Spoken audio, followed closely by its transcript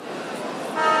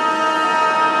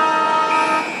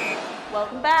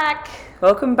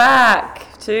Welcome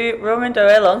back to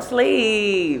Romandoe Long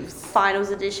Sleeves. Finals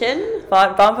edition.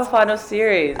 Bumper final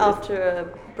series. After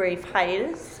a brief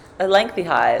hiatus. A lengthy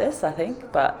hiatus, I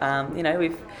think, but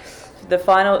we've the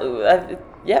final.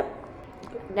 Yep.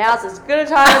 Now's as good a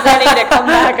time as any to come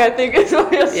back, I think, is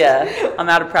what you're saying. Yeah, I'm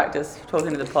out of practice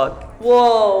talking to the pod.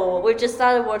 Whoa, we've just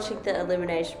started watching the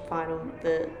elimination final,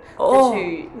 the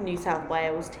two New South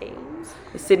Wales teams.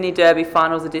 The Sydney Derby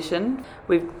finals edition.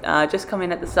 We've just come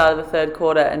in at the start of the third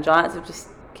quarter, and Giants have just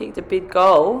kicked a big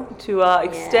goal to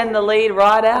extend the lead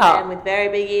right out. And with very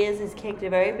big ears, he's kicked a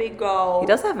very big goal. He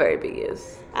does have very big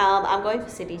ears. I'm going for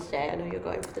Sydney today. I know you're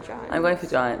going for the Giants. I'm going for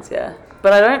Giants, yeah.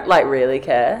 But I don't really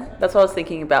care. That's what I was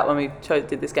thinking about when we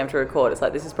did this game to record. It's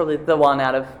like this is probably the one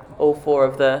out of all four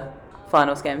of the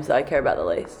finals games that I care about the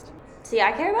least. See,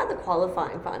 I care about the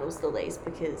qualifying finals the least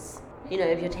because,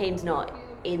 if your team's not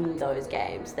in those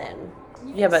games, then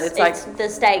yeah, but it's like the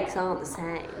stakes aren't the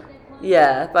same.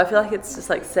 Yeah, but I feel like it's just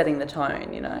like setting the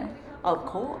tone, Of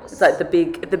course. It's like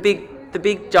the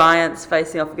big Giants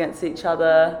facing off against each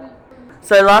other.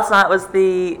 So last night was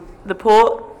the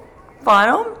Port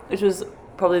final, which was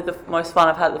probably the most fun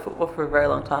I've had at the football for a very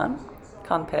long time.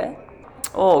 Can't compare.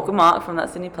 Oh, good mark from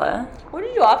that Sydney player. What did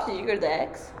you do after? Did you go to the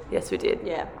X? Yes, we did.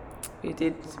 Yeah. We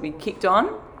did. We kicked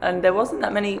on, and there wasn't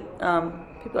that many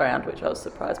people around, which I was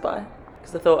surprised by,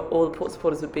 because I thought all the Port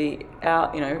supporters would be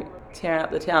out, tearing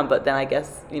up the town. But then I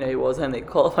guess, it was only a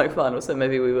qualifying final, so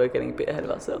maybe we were getting a bit ahead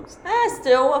of ourselves.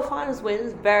 Still, a finals win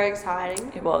is very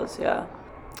exciting. It was, yeah.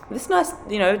 This nice,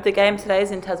 the game today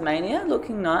is in Tasmania,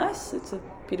 looking nice. It's a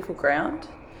beautiful ground.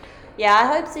 Yeah, I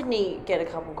hope Sydney get a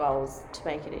couple goals to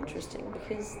make it interesting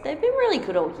because they've been really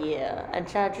good all year and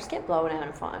just get blown out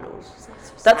in finals.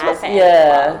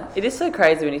 It is so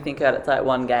crazy when you think about it. It's like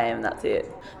one game and that's it.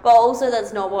 But also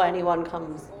that's not what anyone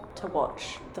comes to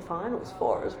watch the finals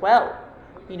for as well.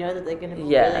 You know that they're going to be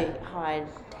really high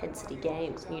intensity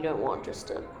games and you don't want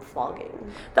just a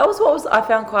flogging. That was I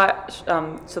found quite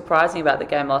surprising about the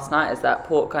game last night, is that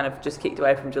Port kind of just kicked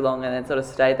away from Geelong and then sort of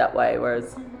stayed that way,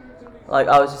 whereas I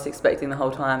was just expecting the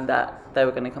whole time that they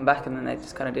were going to come back and then they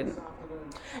just kind of didn't.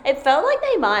 It felt like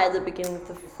they might at the beginning of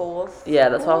the fourth. Yeah,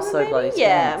 that's why I was so bloody tense.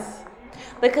 Yeah,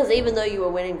 because even though you were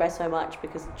winning by so much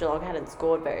because Geelong hadn't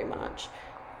scored very much,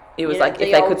 it was like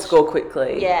if they could score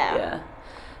quickly. Yeah.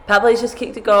 Papley's just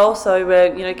kicked a goal, so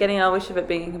we're getting our wish of it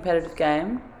being a competitive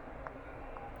game.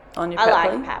 On your Papley.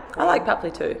 I like Papley. I like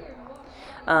Papley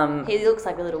too. He looks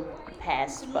like a little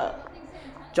pest, but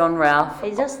John Ralph.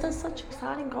 He just does such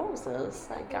exciting goals. So it's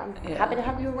like I'm happy to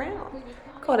have you around.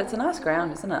 God, it's a nice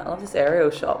ground, isn't it? I love this aerial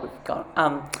shot we've got.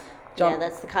 John,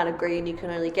 that's the kind of green you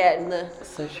can only get in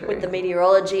so true. With the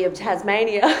meteorology of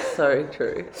Tasmania. So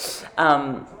true.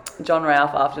 John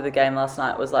Ralph after the game last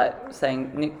night was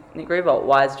saying, Nick Riewoldt,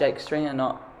 why is Jake Stringer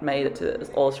not made it to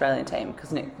the All-Australian team?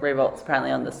 Because Nick Riewoldt's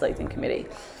apparently on the selecting committee.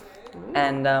 Ooh.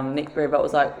 And Nick Riewoldt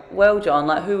was like, well, John,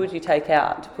 who would you take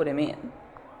out to put him in?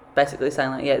 Basically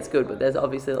saying it's good, but there's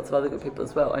obviously lots of other good people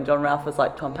as well. And John Ralph was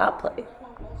like, Tom Papley.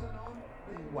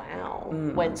 Wow.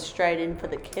 Went straight in for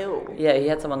the kill. Yeah, he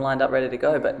had someone lined up ready to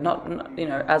go, but not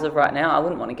as of right now, I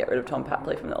wouldn't want to get rid of Tom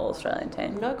Papley from the All-Australian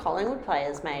team. No Collingwood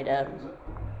players made it.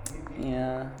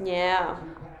 Yeah.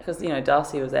 Because,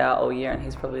 Darcy was out all year and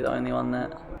he's probably the only one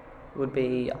that would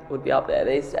be up there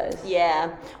these days.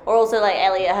 Yeah. Or also,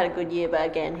 Elliot had a good year, but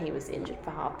again, he was injured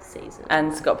for half the season.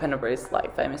 And Scott Pendlebury's,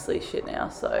 famously shit now,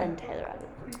 so... And Taylor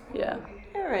Adams. Yeah.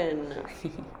 Aaron.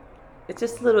 It's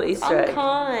just a little Easter egg.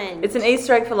 Unkind. It's an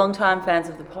Easter egg for long-time fans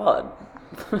of the pod.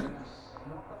 Poor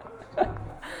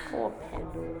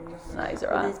Pendles. No, he's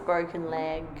alright. With his broken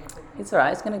leg. He's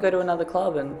alright. He's going to go to another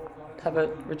club and have a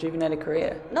rejuvenated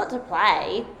career. Not to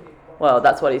play. Well,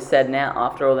 that's what he said now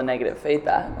after all the negative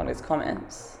feedback on his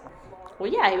comments.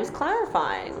 Well, yeah, he was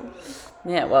clarifying.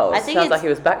 Yeah, well, it sounds like he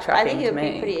was backtracking to me. I think it would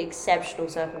be pretty exceptional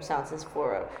circumstances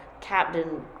for a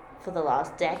captain for the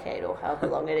last decade or however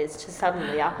long it is to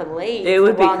suddenly up and leave. It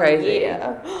would be crazy.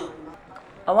 Year.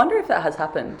 I wonder if that has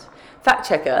happened. Fact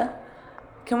checker,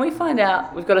 can we find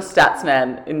out? We've got a stats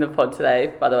man in the pod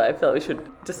today, by the way. I feel like we should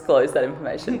disclose that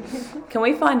information. Can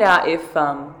we find out if...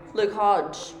 Luke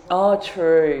Hodge. Oh,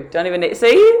 true. Don't even need... See?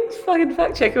 It's fucking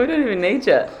fact checker. We don't even need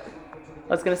you. I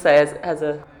was going to say,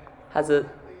 has a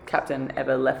captain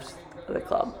ever left the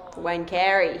club? Wayne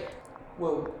Carey.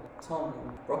 Well, Tom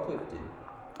Rockcliffe did.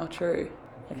 Oh, true.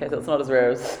 Okay, so it's not as rare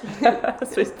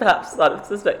as we perhaps might have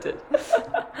suspected.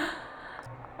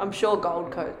 I'm sure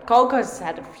Gold Coast has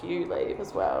had a few leave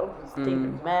as well.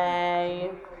 Stephen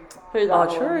May. Who's that?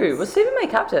 Oh, true. Was Stephen May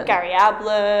captain? Gary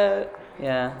Ablett.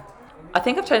 Yeah. I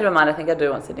think I've changed my mind. I think I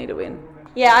do want Sydney to win.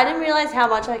 Yeah, I didn't realise how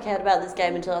much I cared about this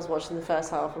game until I was watching the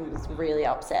first half and was really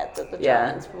upset that the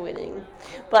Giants were winning.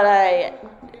 But I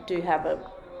do have a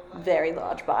very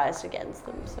large bias against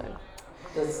them, so...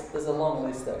 There's a long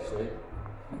list, actually.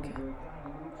 Okay. Do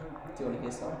you want to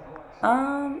hear some?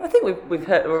 I think we've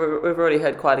already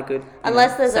heard quite a good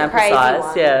Unless there's a sample crazy size.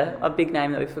 one. Yeah, a big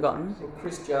name that we've forgotten. Well,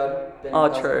 Chris Judd, Ben Oh,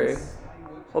 Cousins. true.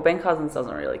 Well, Ben Cousins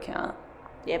doesn't really count.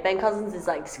 Yeah, Ben Cousins is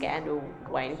like Scandal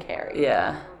Wayne Carey.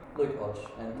 Yeah. Luke Hodge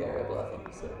and Gary Ablett, I think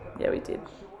you said. Yeah, we did.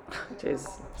 Jeez,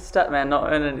 Statman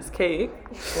not earning his keep.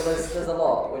 Well, there's a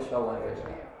lot, which I won't read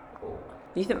out. Cool.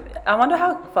 You think? I wonder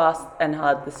how fast and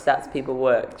hard the stats people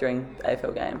work during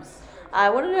AFL games. I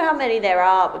want to know how many there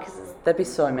are because There'd be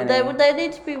so many. there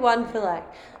need to be one for like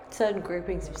certain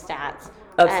groupings of stats.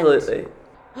 Absolutely.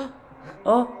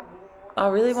 Oh, I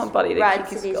really want Buddy to Right, kick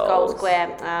his Sydney's goals. goal square.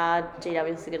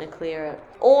 GW's are going to clear it.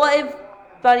 Or if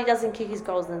Buddy doesn't kick his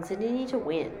goals, then Sydney need to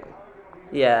win.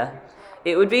 Yeah,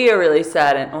 it would be a really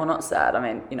sad and not sad. I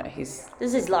mean, you know, he's This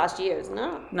is his last year, isn't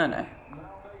it? no.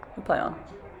 He'll play on.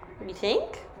 You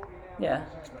think? Yeah,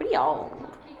 It's pretty old.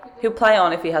 he'll play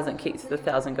on if he hasn't kicked the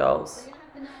 1,000 goals.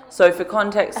 So for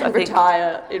context, I And think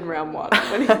retire in round one.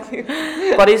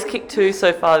 Buddy's kicked 2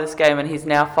 so far this game, and he's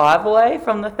now 5 away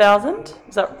from the 1,000.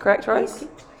 Is that correct, He's Rose?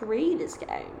 kicked 3 this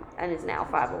game and is now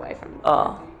 5 away from.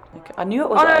 Oh, okay. I knew it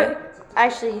was Oh 8. no,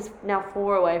 actually he's now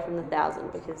 4 away from the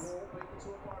 1,000 because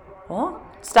What?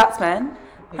 Stats, man.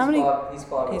 How many? He's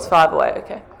 5 away. He's 5 away.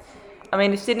 Okay. I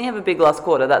mean, if Sydney have a big last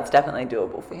quarter, that's definitely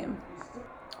doable for him.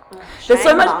 There's so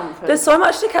shame much. Mumford. There's so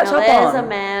much to catch Now up there's on. a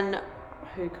man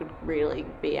who could really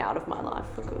be out of my life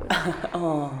for good.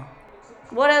 Oh,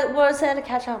 What is there to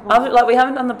catch up on? like we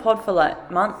haven't done the pod for like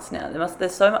months now.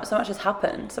 There's so much has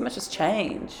happened. So much has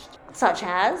changed. Such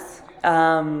as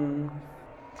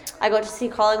I got to see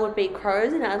Collingwood beat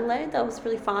Crows in Adelaide. That was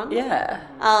really fun. Yeah.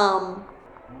 Um,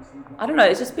 I don't know.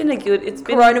 It's just been a good. It's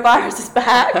been. coronavirus is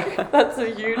back. That's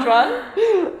a huge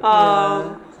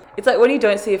one. It's like when you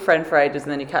don't see a friend for ages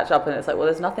and then you catch up and it's like, well,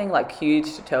 there's nothing like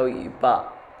huge to tell you,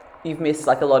 but you've missed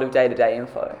like a lot of day-to-day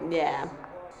info. Yeah.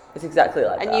 It's exactly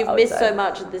like that. And you've I would missed say. so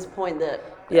much at this point that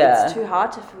Yeah. it's too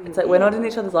hard to fill It's like we're not in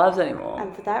each other's lives anymore.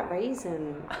 And for that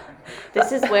reason,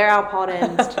 this is where our pod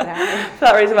ends today. For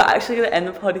that reason, we're actually going to end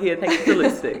the pod here. Thank you for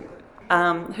listening.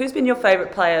 Who's been your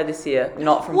favourite player this year?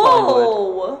 Not from Collingwood.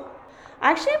 Whoa! I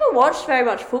actually haven't watched very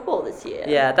much football this year.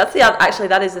 Yeah, that's the actually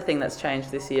that is the thing that's changed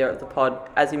this year at the pod.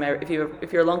 As you may, if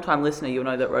you're a long time listener, you'll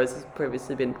know that Rose has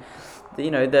previously been,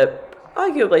 the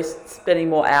arguably spending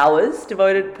more hours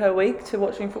devoted per week to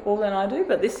watching football than I do.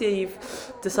 But this year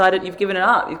you've decided you've given it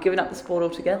up. You've given up the sport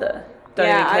altogether. Don't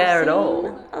even care I've at all.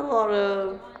 seen a lot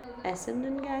of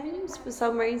Essendon games for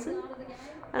some reason,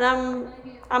 and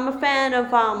I'm a fan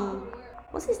of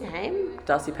what's his name?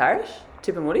 Darcy Parish,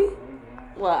 Tip and Woody.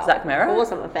 Well, Zach Merritt? Of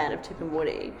course, I'm a fan of Tip and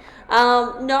Woody.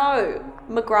 No,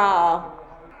 McGrath.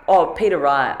 Oh, Peter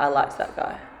Wright. I liked that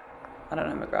guy. I don't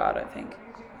know McGrath. I don't think.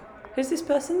 Who's this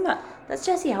person? That's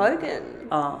Jesse Hogan.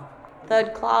 Oh,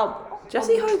 Third club.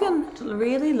 Jesse Hogan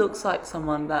really looks like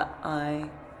someone that I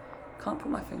can't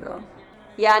put my finger on.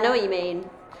 Yeah, I know what you mean.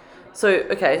 So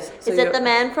okay, so Is it the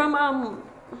man from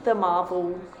the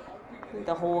Marvel,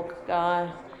 the Hawk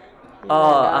guy?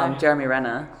 No, Jeremy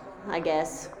Renner. I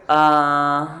guess.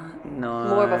 No.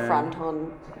 More of a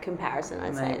front-on comparison,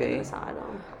 I'd say, Maybe. than a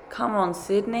side-on. Come on,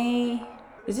 Sydney.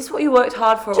 Is this what you worked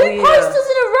hard for all 2 year? posters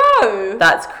in a row!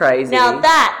 That's crazy. Now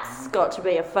that's got to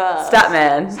be a first.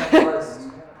 Statman. Post.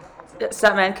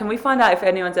 Statman, can we find out if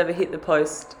anyone's ever hit the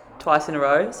post twice in a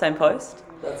row, same post?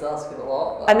 That's asking a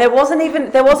lot. And there wasn't even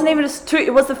it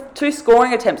was the 2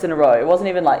 scoring attempts in a row. It wasn't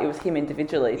even like it was him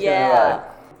individually 2 in a Yeah. row.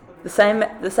 The same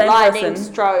Lightning person.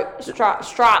 struck The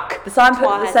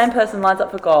twice. same person lines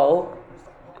up for goal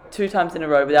 2 times in a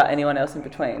row without anyone else in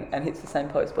between and hits the same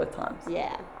post both times.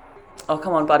 Yeah. Oh,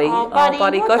 come on, buddy. Oh,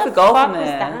 Buddy, what go the for goal fuck from was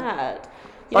there. that?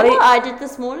 You Buddy- know what I did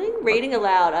this morning? Reading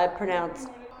aloud, I pronounced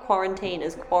quarantine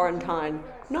as quarantine.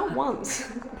 Not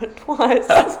once, but twice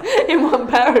in one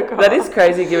paragraph. That is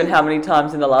crazy given how many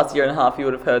times in the last year and a half you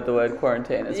would have heard the word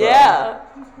quarantine as well. Yeah.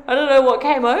 I don't know what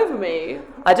came over me.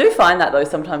 I do find that though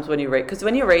sometimes when you read, because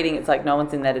when you're reading it's like no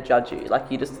one's in there to judge you. Like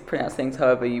you just pronounce things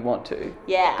however you want to.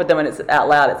 Yeah. But then when it's out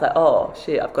loud it's like, oh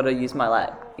shit, I've got to use my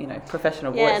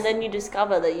professional voice. Yeah, and then you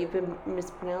discover that you've been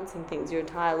mispronouncing things your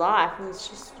entire life, and it's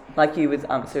just, Like you with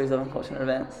Series of Unfortunate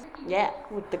Events. yeah,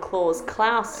 with the clause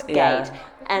Klaus gate, Yeah.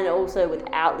 and also with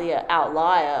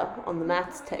outlier on the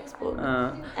maths textbook.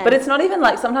 But it's not even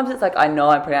like, sometimes it's like I know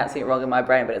I'm pronouncing it wrong in my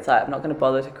brain, but it's like I'm not going to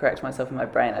bother to correct myself in my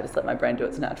brain. I just let my brain do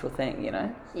its natural thing, you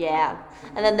know? Yeah,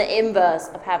 and then the inverse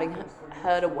of having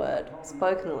heard a word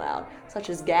spoken aloud, such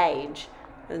as gauge,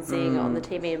 and seeing it on the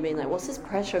TV and being like, what's this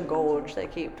pressure gorge they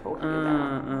keep talking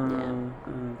about?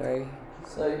 Very.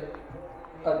 So,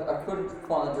 I couldn't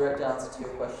find a direct answer to your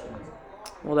question,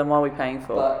 Well, then what are we paying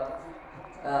for? but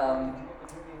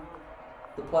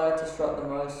the player to strike the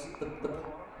most,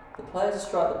 the player to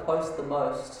strike the post the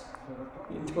most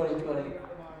in 2020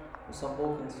 was Sam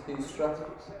Hawkins, who struck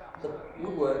the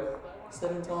woodwork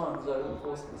 7 times over the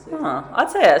course of the season.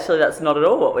 I'd say actually that's not at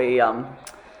all what we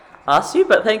asked you,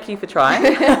 but thank you for trying.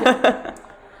 That's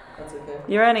okay.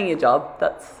 You're earning your job.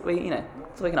 That's what we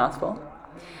can ask for.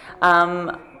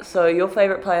 So your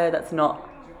favourite player that's not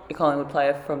a Collingwood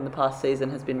player from the past season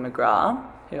has been McGrath,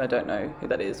 who I don't know who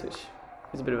that is, which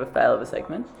is a bit of a fail of a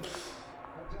segment.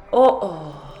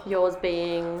 Yours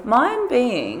being... Mine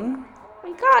being...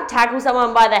 You can't tackle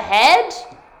someone by the head.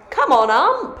 Come on,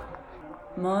 ump.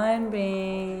 Mine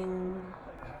being...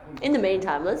 In the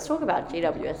meantime, let's talk about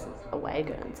GWS away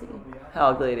Guernsey. How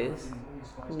ugly it is.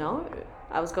 No.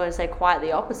 I was going to say quite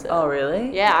the opposite. Oh,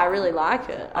 really? Yeah, I really like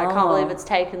it. I can't believe it's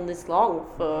taken this long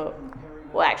for...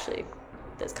 Well, actually,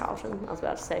 there's Carlton. I was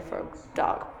about to say for a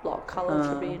dark block colour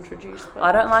to be introduced. But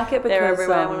I don't like it because... they're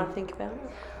everywhere when I think about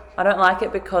it. I don't like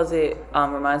it because it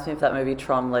reminds me of that movie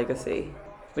Tron Legacy,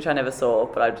 which I never saw,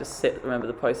 but I just remember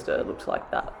the poster. It looked like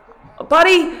that. Oh,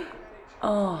 buddy!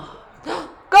 Oh.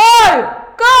 Go!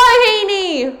 Go,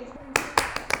 Heaney!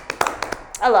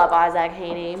 I love Isaac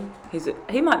Heaney.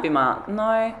 He might be my...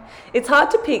 No. It's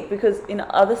hard to pick because in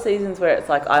other seasons where it's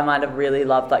like I might have really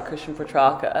loved like Christian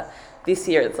Petrarca, this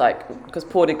year it's like, because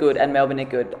Port are good and Melbourne are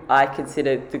good, I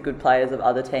consider the good players of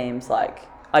other teams like...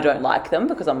 I don't like them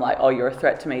because I'm like, oh, you're a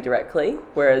threat to me directly.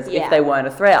 Whereas if they weren't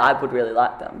a threat, I would really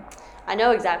like them. I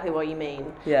know exactly what you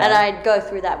mean. Yeah. And I go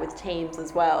through that with teams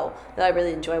as well, that I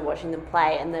really enjoy watching them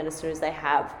play, and then as soon as they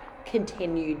have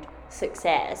continued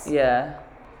success,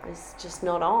 it's just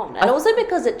not on. And also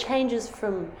because it changes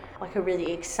from like a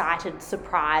really excited,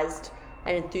 surprised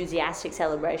and enthusiastic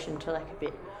celebration to like a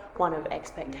bit one of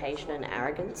expectation and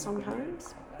arrogance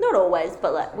sometimes. Not always,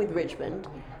 but like with Richmond.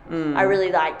 I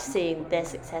really liked seeing their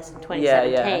success in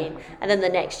 2017, and then the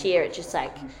next year it just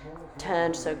like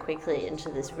turned so quickly into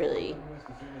this really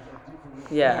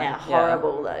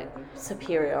horrible like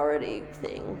superiority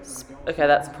thing. Okay,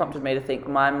 that's prompted me to think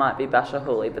mine might be Basher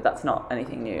Hooley, but that's not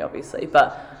anything new, obviously.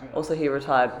 But also he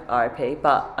retired RIP.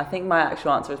 But I think my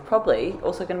actual answer is probably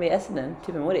also going to be Essendon,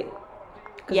 Tim Woody.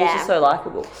 Because he's just so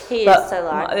likeable. He is so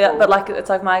likeable. Yeah, but like it's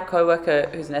like my co-worker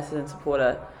who's an Essendon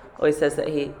supporter always says that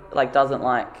he like doesn't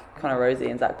like Connor Rosie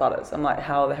and Zach Butters. I'm like,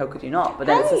 how the hell could you not? But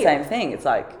then it's the same thing. It's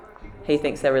like he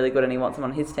thinks they're really good and he wants them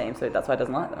on his team, so that's why he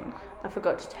doesn't like them. I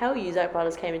forgot to tell you, Zach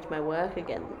Butters came into my work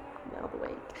again the other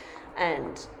week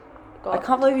and I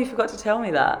can't believe you forgot to tell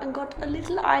me that. And got a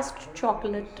little iced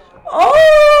chocolate.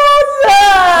 Oh,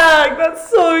 Zach! That's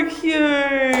so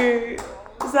cute!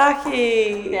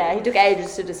 Zachy! Yeah, he took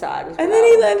ages to decide as well. And then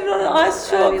he landed on an iced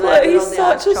chocolate. He's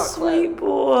such a sweet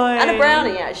boy. And a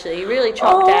brownie, actually. He really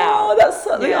chopped out. Oh, that's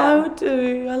something I would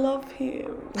do. I love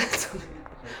him.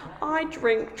 I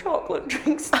drink chocolate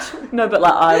drinks too. No, but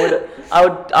like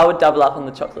I would double up on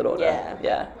the chocolate order.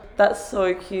 Yeah. That's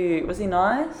so cute. Was he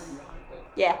nice?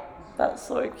 Yeah. That's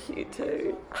so cute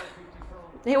too.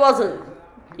 He wasn't,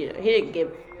 he didn't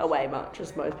give away much,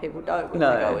 as most people don't when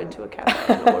they go into a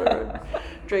cafe and order and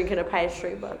drinking a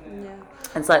pastry, but yeah.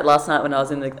 It's like last night when I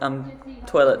was in the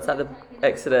toilets at the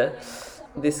Exeter,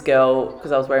 this girl,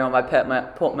 because I was wearing all my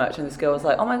Port merch, and this girl was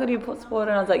like, oh my god, you Port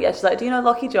supporter? And I was like, yeah. She's like, do you know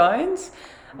Lockie Jones?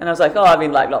 And I was like, oh, I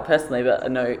mean, like, not personally, but I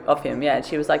know of him, yeah. And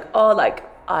she was like, oh, like,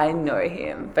 I know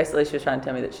him. Basically, she was trying to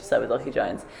tell me that she slept with Lockie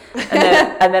Jones.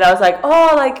 And then I was like,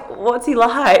 oh, like, what's he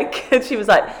like? And she was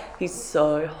like, he's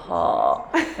so hot.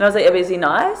 And I was like, yeah, but is he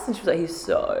nice? And she was like, he's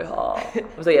so hot. I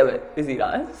was like, yeah, but is he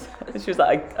nice? And she was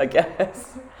like, I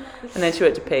guess. And then she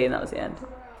went to pee, and that was the end.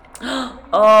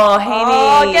 Oh,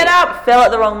 Heaney. Oh, get up. Fell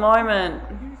at the wrong moment.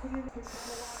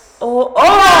 Oh,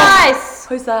 Nice.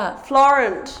 Who's that?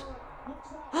 Florent.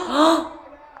 That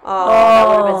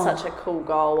would have been such a cool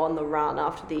goal on the run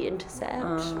after the intercept.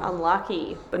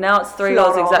 Unlucky. But now it's 3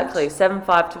 goals exactly.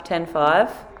 7-5 to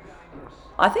 10-5.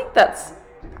 I think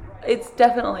it's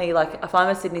definitely like, if I'm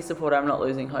a Sydney supporter, I'm not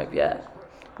losing hope yet.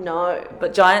 No.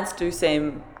 But Giants do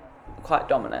seem quite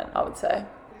dominant, I would say.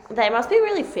 They must be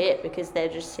really fit because they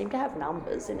just seem to have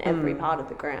numbers in every part of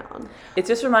the ground. It's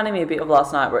just reminding me a bit of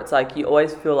last night where it's like you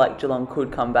always feel like Geelong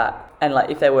could come back. And like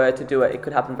if they were to do it, it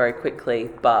could happen very quickly.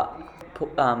 But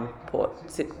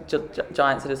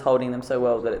Giants are just holding them so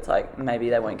well that it's like maybe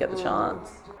they won't get the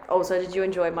chance. Also, did you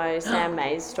enjoy my Sam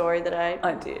Mays story that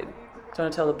I did. Do you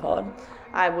want to tell the pod?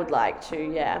 I would like to,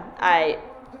 yeah.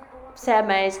 Sam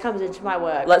Mays comes into my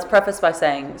work. Let's preface by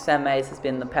saying Sam Mays has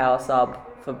been the power sub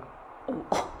for.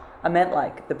 I meant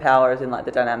like the power is in like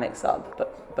the dynamic sub,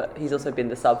 but he's also been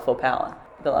the sub for power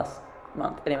the last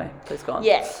month. Anyway, please go on.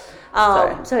 Yes.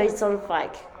 So he's sort of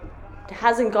like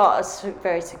hasn't got a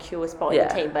very secure spot in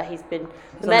the team, but he's been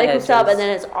the medical sub, and then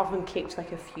has often kicked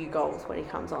like a few goals when he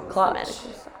comes on. Clutch. The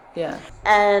medical sub. Yeah.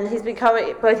 And he's been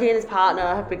coming. Both he and his partner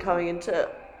have been coming into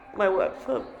my work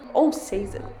for all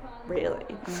season, really.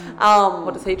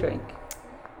 What does he drink?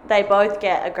 They both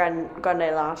get a grande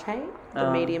latte,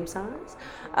 the medium size,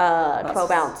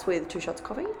 12 ounce with 2 shots of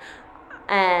coffee,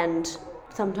 and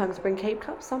sometimes bring keep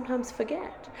cups, sometimes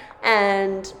forget,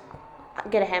 and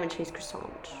get a ham and cheese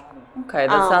croissant. Okay,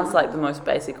 that sounds like the most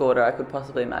basic order I could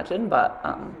possibly imagine, but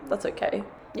that's okay.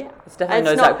 Yeah, it's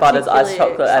definitely no Zach Butters iced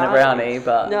chocolate exciting. and a brownie,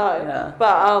 but no. Yeah.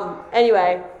 But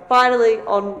anyway, finally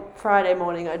on Friday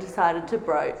morning, I decided to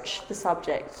broach the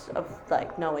subject of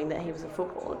like knowing that he was a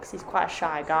footballer because he's quite a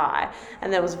shy guy,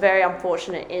 and there was a very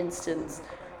unfortunate instance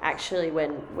actually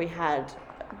when we had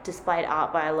displayed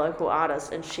art by a local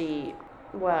artist, and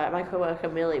my co-worker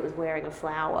Millie was wearing a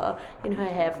flower in her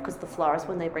hair because the florists,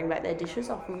 when they bring back their dishes,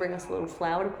 often bring us a little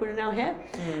flower to put in our hair.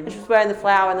 And she was wearing the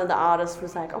flower, and then the artist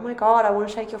was like, "Oh my god, I want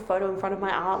to take your photo in front of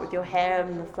my art with your hair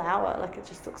and the flower. Like, it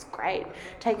just looks great.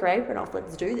 Take your apron off.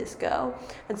 Let's do this, girl."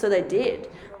 And so they did.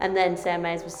 And then Sam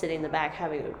Mays was sitting in the back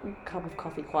having a cup of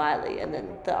coffee quietly, and then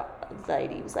the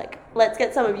lady was like, "Let's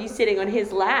get some of you sitting on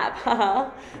his lap."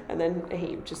 And then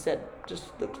he just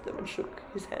looked at them and shook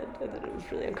his head, and then it was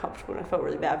really uncomfortable, and I felt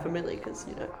really bad for Millie because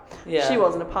she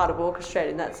wasn't a part of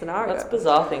orchestrating that scenario. That's a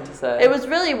bizarre thing to say. It was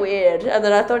really weird, and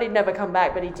then I thought he'd never come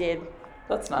back, but he did.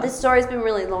 That's nice. This story's been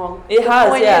really long. It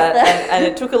has, yeah, and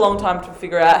it took a long time to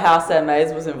figure out how Sam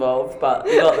Mays was involved, but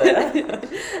we got there.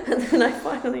 And then I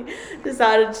finally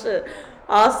decided to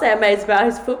ask Sam Mays about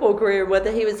his football career and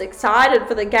whether he was excited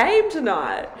for the game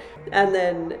tonight, and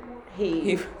then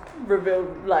he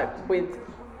revealed, like, with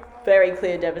very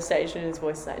clear devastation in his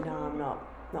voice, saying, "No, I'm not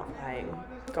playing.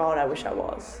 God, I wish I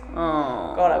was.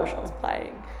 Oh. God, I wish I was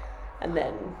playing." And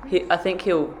then I think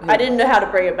he'll. I didn't know how to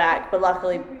bring it back, but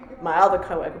luckily my other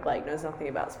co-worker Blake knows nothing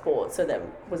about sports, so then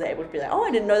was able to be like, "Oh, I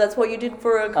didn't know that's what you did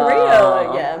for a career."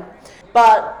 Like, yeah,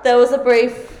 but there was a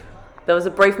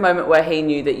brief moment where he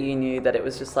knew that you knew that it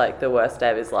was just like the worst day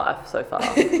of his life so far.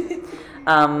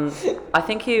 I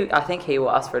think he will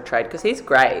ask for a trade because he's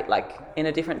great, like in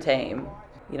a different team.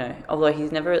 Although I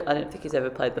don't think he's ever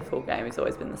played the full game. He's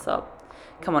always been the sub.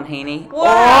 Come on, Heaney.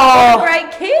 Wow, great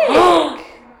kick.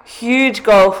 Huge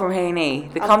goal from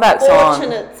Heaney. The comeback's on.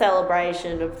 Fortunate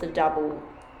celebration of the double.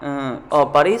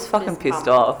 Buddy's fucking pissed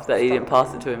off that he didn't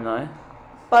pass it to him though.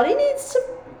 Buddy needs to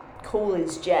cool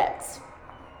his jets.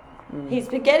 He's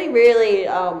been getting really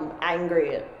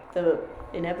angry at the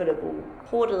inevitable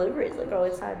poor deliveries that go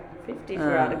inside 50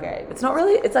 throughout a game. It's not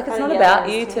really. It's like it's not about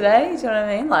you today. Do you know what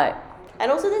I mean? Like. And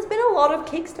also, there's been a lot of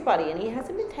kicks to Buddy, and he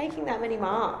hasn't been taking that many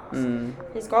marks.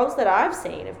 His goals that I've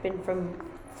seen have been from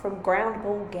ground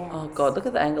ball gaps. Oh god, look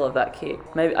at the angle of that kick.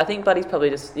 Maybe I think Buddy's probably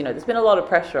just there's been a lot of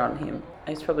pressure on him.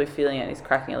 And he's probably feeling it. And he's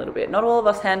cracking a little bit. Not all of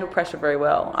us handle pressure very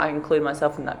well. I include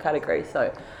myself in that category, so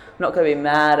I'm not going to be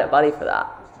mad at Buddy for that.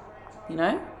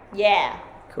 Yeah.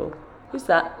 Cool. Who's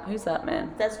that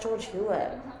man? That's George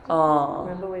Hewitt. Oh.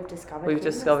 Remember we've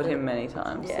discovered him many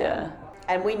times. Yeah.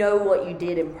 And we know what you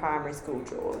did in primary school,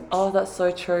 George. Oh, that's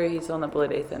so true. He's on the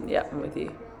bullet, Ethan. Yeah, I'm with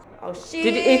you. Oh, shit.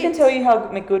 Did Ethan tell you how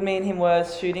good me and him were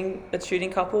a shooting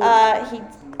couple? He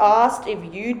asked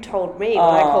if you told me when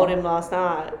I called him last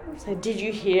night. So, did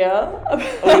you hear?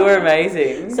 Oh, you were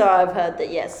amazing. So I've heard that,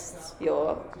 yes,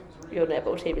 your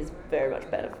netball team is very much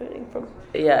benefiting from.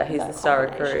 Yeah, he's the star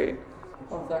recruit.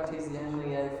 In fact, he's the only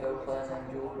AFL player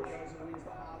named George.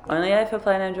 Only AFL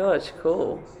player named George.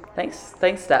 Cool. Thanks,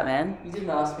 Statman. You didn't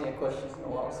ask me a question in a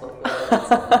while, so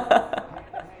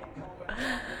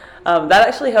that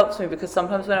actually helps me because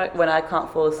sometimes when I can't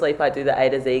fall asleep, I do the A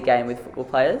to Z game with football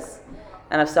players,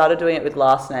 and I've started doing it with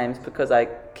last names because I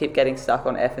keep getting stuck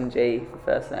on F and G for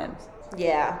first names.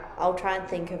 Yeah, I'll try and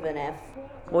think of an F.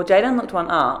 Well, Jayden looked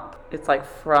one up. It's like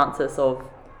Francis it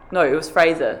was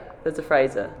Fraser. There's a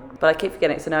Fraser. But I keep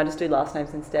forgetting, so now I just do last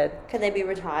names instead. Can they be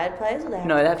retired players? Or they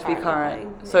have to be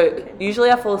current. So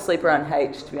usually I fall asleep around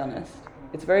H, to be honest.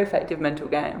 It's a very effective mental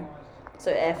game.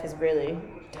 So F is really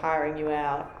tiring you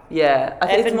out. Yeah. I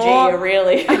think F and G are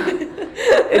really...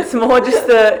 It's more just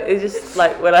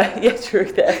when I... Yeah,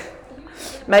 true there.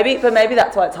 Maybe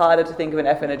that's why it's harder to think of an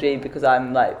F and a G because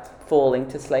I'm like falling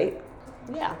to sleep.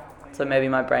 Yeah. So maybe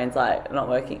my brain's like not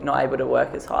able to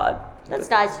work as hard. That's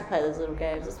nice to play those little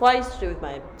games. That's what I used to do with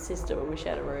my sister when we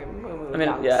shared a room when we were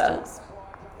youngsters.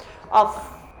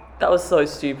 That was so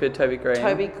stupid, Toby Green.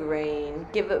 Toby Green,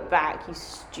 give it back, you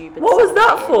stupid. What was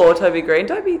that kid. for, Toby Green?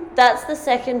 That's the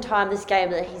second time this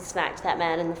game that he smacked that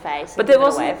man in the face. But there away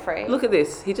wasn't. free. Look at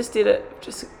this. He just did it.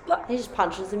 He just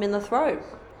punches him in the throat.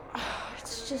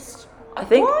 It's just. I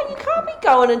think. Why? You can't be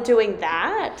going and doing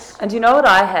that. And do you know what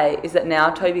I hate is that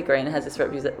now Toby Green has this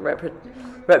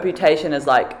reputation as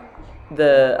like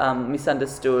the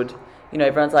misunderstood. You know,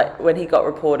 everyone's like, when he got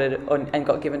reported and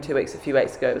got given 2 weeks a few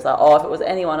weeks ago, it was like, oh, if it was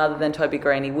anyone other than Toby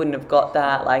Green, he wouldn't have got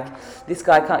that. Like, this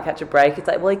guy can't catch a break. It's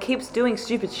like, well, he keeps doing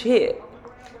stupid shit.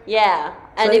 Yeah,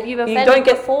 and So if you've offended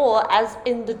before, as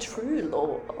in the true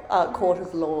law, court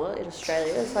of law in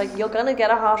Australia, it's like you're gonna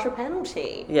get a harsher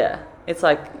penalty. Yeah, it's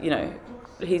like, you know,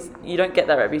 you don't get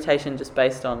that reputation just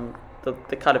based on the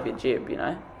cut of your jib, you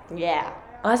know. Yeah.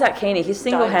 Isaac Keaney, he's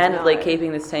single-handedly know.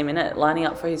 keeping this team in it, lining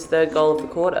up for his 3rd goal of the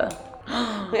quarter.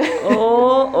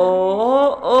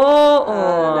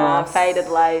 Nah, faded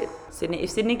late. Sydney, if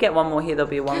Sydney get one more here, there'll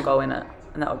be a 1 goal in it,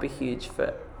 and that would be huge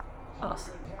for us.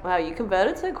 Wow, you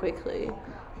converted so quickly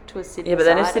to a Sydney. Yeah, but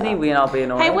then if cider. Sydney win, I'll be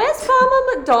annoyed. Hey, where's Farmer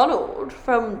McDonald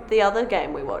from the other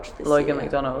game we watched this Logan year?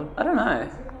 McDonald? I don't know.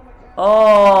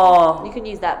 Oh, You can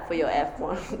use that for your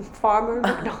F1. Farmer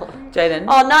McDonald. Jaden.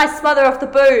 Oh, nice smother off the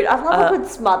boot. I love a good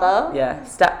smother. Yeah,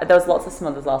 there was lots of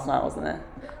smothers last night, wasn't there?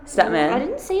 Statman. I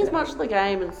didn't see as much of the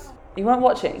game as You weren't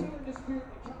watching?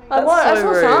 I That's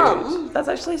saw so some. rude. That's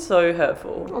actually so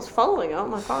hurtful. I was following it on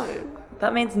my phone.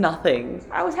 That means nothing.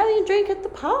 I was having a drink at the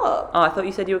pub. Oh, I thought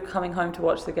you said you were coming home to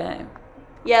watch the game.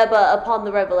 Yeah, but upon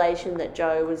the revelation that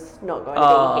Joe was not going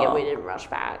to be here, we didn't rush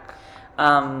back.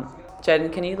 Jaden,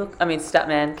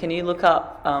 Statman, can you look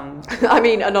up... I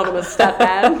mean, anonymous stat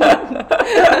man.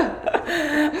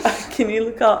 Can you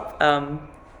look up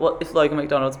what if Logan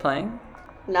McDonald's playing?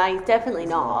 No, he's definitely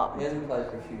not. He hasn't played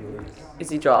for a few weeks. Is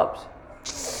he dropped?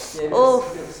 Yeah, Oof.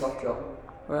 it's a bit of a soft drop.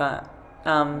 Right.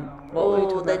 What were we Oh,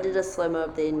 talking they about? did a slimmer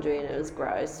of the injury and it was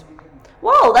gross.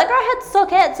 Whoa, that guy had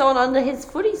sockettes on under his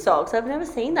footy socks. I've never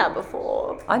seen that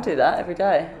before. I do that every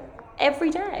day. Every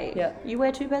day? Yeah. You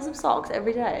wear 2 pairs of socks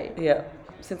every day? Yeah.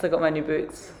 Since I got my new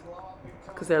boots.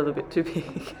 Because they're a little bit too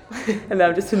big. And now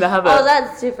I'm just in the habit. Oh,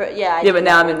 that's different. Yeah. I Yeah, but get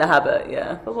now that. I'm in the habit,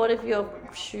 yeah. But what if your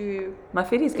shoe My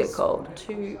fitties get is cold.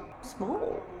 too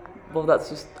small? Well, I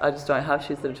just don't have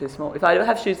shoes that are too small. If I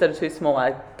have shoes that are too small,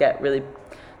 I get really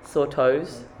sore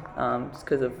toes. Just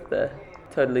because of the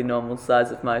totally normal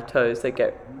size of my toes. They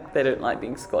don't like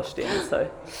being squashed in, so.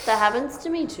 That happens to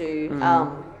me too,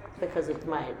 because of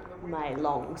my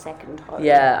long second toe.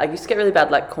 Yeah, I used to get really bad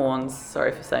like corns.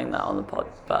 Sorry for saying that on the pod,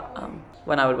 but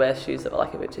when I would wear shoes that were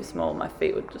like a bit too small, my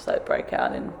feet would just like break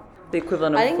out in the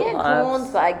equivalent of I didn't foot get hives. corns,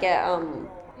 but I get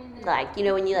like, you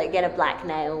know, when you like get a black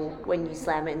nail when you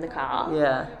slam it in the car.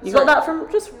 Yeah, you So- got that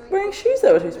from just wearing shoes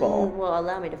that were too small. Well,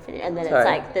 allow me to finish. And then Sorry. it's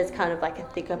like there's kind of like a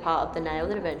thicker part of the nail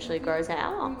that eventually grows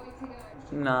out.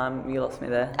 No, you lost me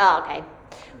there. Oh, okay.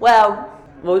 Well,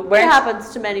 Well, it wearing happens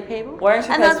to many people. wearing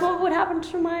two And pairs that's what would happen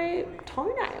to my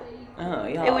toenail. Oh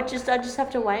yeah. It would just, I just have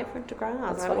to wait for it to grow.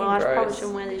 That's Like, well, fucking I probably gross.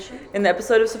 shouldn't wear these shoes. In the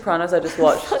episode of Sopranos I just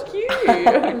watched. Fuck you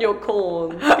and your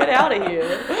corns. Get out of here.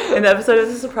 In the episode of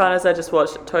The Sopranos I just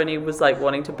watched, Tony was like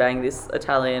wanting to bang this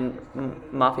Italian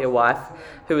mafia wife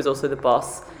who was also the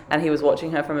boss, and he was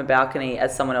watching her from a balcony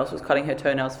as someone else was cutting her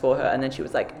toenails for her, and then she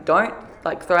was like, don't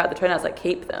like throw out the toenails, like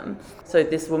keep them. So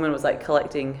this woman was like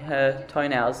collecting her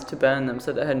toenails to burn them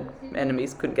so that her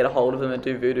enemies couldn't get a hold of them and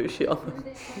do voodoo shit on them.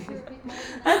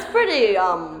 That's pretty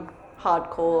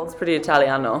hardcore. It's pretty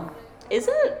Italiano. Is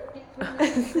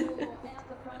it?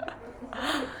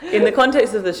 In the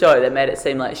context of the show, they made it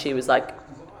seem like she was like,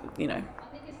 you know,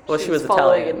 well, she was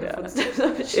following Italian. in the Yeah. footsteps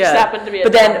of it. She Yeah. just happened to be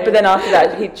but Italian. then after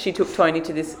that, she took Tony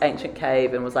to this ancient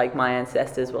cave and was like, my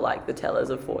ancestors were like the tellers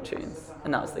of fortunes,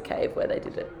 and that was the cave where they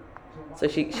did it. So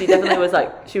she definitely was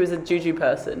like, she was a juju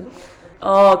person.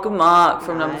 Oh, good mark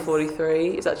from number Nice.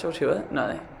 43. Is that Joshua?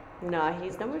 No. No,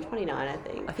 he's number 29, I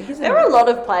think. I think he's There in- are a lot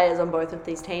of players on both of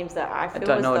these teams that I feel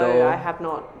don't as know at though all. I have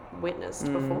not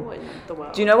witnessed before in the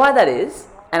world. Do you know why that is?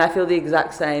 And I feel the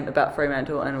exact same about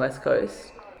Fremantle and West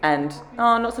Coast. And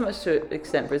not so much to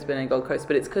extent Brisbane and Gold Coast,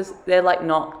 but it's because they're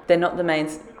not the main.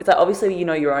 It's like obviously you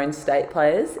know your own state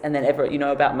players, and then you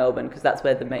know about Melbourne because that's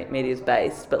where the media is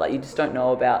based. But like you just don't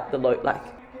know about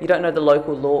you don't know the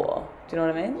local law. Do you know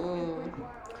what I mean?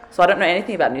 So I don't know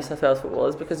anything about New South Wales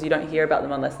footballers because you don't hear about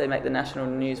them unless they make the national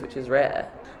news, which is rare.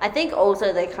 I think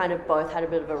also they kind of both had a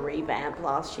bit of a revamp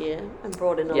last year and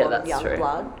brought in a lot of that's young true.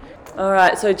 blood. All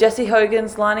right, so Jesse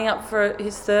Hogan's lining up for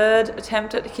his third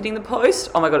attempt at hitting the post.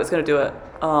 Oh my God, it's going to do it.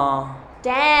 Oh.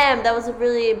 Damn, that was a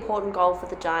really important goal for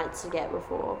the Giants to get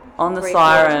before. On the 3/4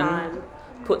 siren. time.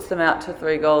 Puts them out to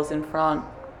 3 goals in front.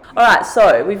 All right,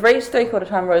 so we've reached three-quarter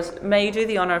time. Rose, may you do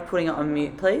the honour of putting it on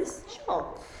mute, please? Sure.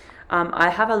 I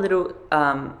have a little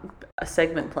a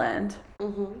segment planned.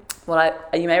 Mm-hmm. Well,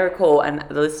 you may recall, and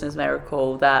the listeners may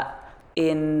recall, that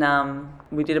we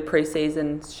did a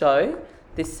pre-season show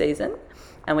this season,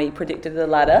 and we predicted the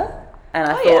ladder. And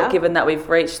I thought, given that we've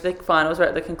reached the finals, we're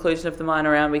at the conclusion of the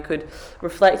minor round, we could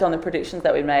reflect on the predictions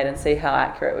that we made and see how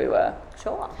accurate we were.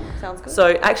 Sure, sounds good.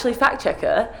 So, actually, fact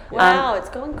checker. Wow, it's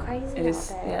going crazy. It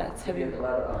is, out there. yeah, it's heavy. Get the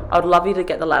ladder up. I would love you to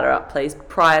get the ladder up, please,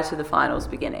 prior to the finals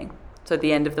beginning. So, at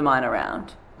the end of the minor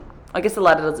round. I guess the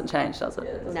ladder doesn't change, does it? Yeah,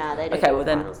 it doesn't- Nah, they don't. Okay, do well the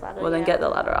then, finals ladder, get the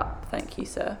ladder up. Thank you,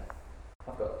 sir.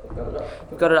 I've got it up.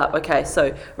 We've got it up. Okay,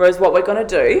 so Rose, what we're going to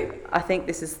do, I think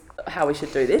this is how we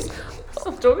should do this.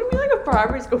 Stop talking to me like a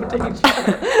primary school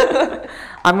teacher.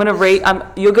 I'm going to read.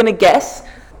 You're going to guess.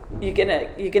 I'm going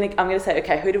to say,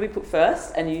 okay, who do we put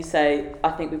first? And you say,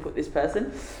 I think we put this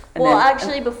person. And Well, then-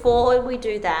 actually, before we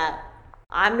do that,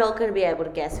 I'm not going to be able to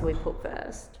guess who we put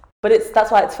first. But that's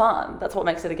why it's fun. That's what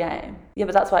makes it a game. Yeah,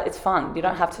 but that's why it's fun. You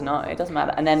don't have to know. It doesn't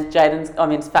matter. And then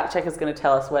fact checker's going to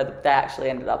tell us where they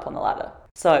actually ended up on the ladder.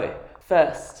 So,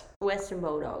 first. Western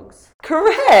Bulldogs.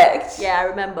 Correct. Yeah, I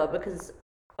remember because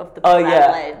of the Oh, yeah.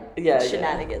 Adelaide Yeah,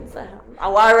 shenanigans.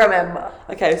 Oh, I remember.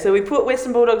 Okay, so we put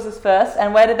Western Bulldogs as first.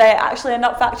 And where did they actually end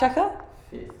up, fact checker?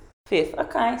 Fifth.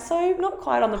 Okay, so not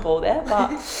quite on the ball there, but,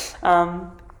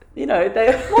 they...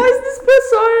 Why is this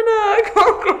persona?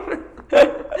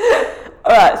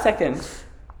 All right, second.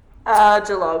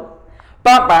 Geelong.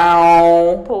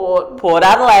 Port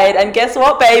Adelaide, and guess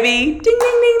what, baby? Ding,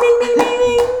 ding, ding, ding, ding, ding,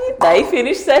 ding. They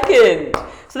finished second.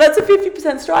 So that's a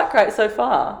 50% strike rate so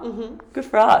far. Mm-hmm. Good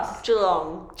for us.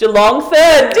 Geelong third. Ding, ding,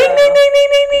 ding, ding,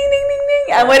 ding, ding, ding, ding, ding.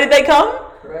 And where did they come?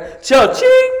 Correct.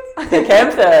 Cha-ching. They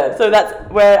came third. So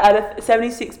we're at a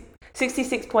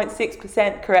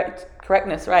 66.6%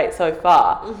 correctness rate so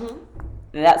far. Mm-hmm.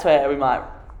 And that's where we might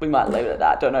leave it at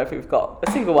that. Don't know if we've got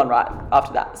a single one right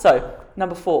after that. So,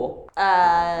 number 4.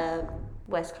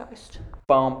 West Coast.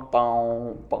 Boom,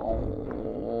 boom,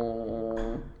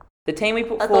 boom. The team we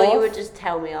put I forth... thought you would just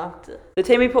tell me after. The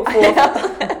team we put forth...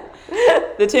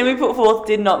 the team we put forth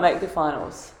did not make the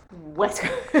finals. West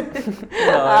Coast.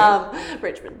 No.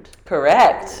 Richmond.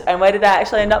 Correct. And where did they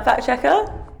actually end up, fact checker?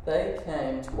 They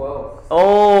came 12th.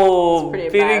 Oh, It's pretty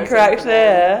big embarrassing incorrect for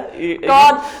there.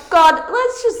 God,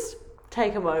 let's just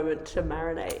take a moment to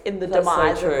marinate in the That's so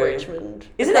demise of true. Richmond.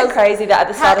 Isn't it crazy that at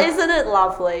the start of... Isn't it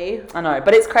lovely? I know,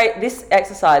 but it's crazy. This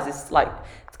exercise is like...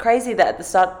 It's crazy that at the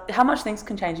start... How much things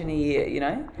can change in a year, you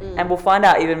know? And we'll find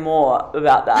out even more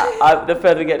about that. The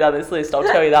further we get down this list, I'll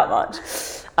tell you that much.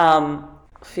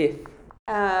 5th.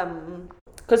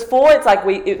 Because 4, it's like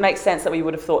it makes sense that we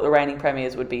would have thought the reigning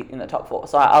premiers would be in the top 4.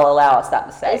 So I'll allow us that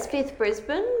mistake. Is 5th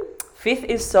Brisbane? 5th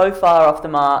is so far off the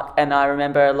mark, and I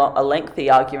remember a lengthy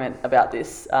argument about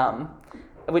this,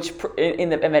 which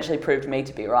eventually proved me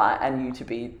to be right and you to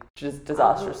be just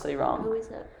disastrously wrong. Who is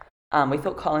it? We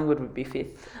thought Collingwood would be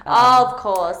 5th. Of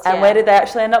course. And yeah. where did they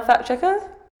actually end up, fact checker?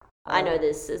 I know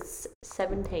this. It's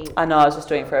 17. I know, I was just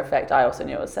doing it for effect. I also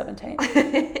knew it was 17.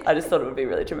 I just thought it would be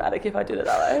really dramatic if I did it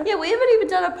that way. Yeah, we haven't even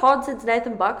done a pod since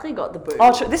Nathan Buckley got the boot.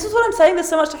 Oh, true. This is what I'm saying. There's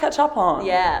so much to catch up on.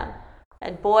 Yeah.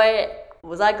 And boy,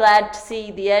 was I glad to see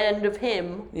the end of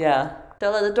him. Yeah.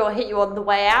 Don't let the door hit you on the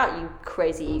way out, you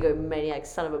crazy egomaniac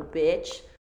son of a bitch.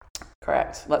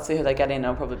 Correct. Let's see who they get in.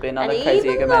 It'll probably be another And crazy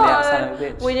even egomaniac son though of a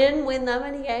bitch. we didn't win that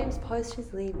many games post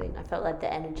his leaving, I felt like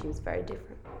the energy was very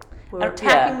different. We were And-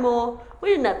 attacking yeah. more. We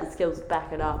didn't have the skills to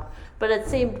back it up, but it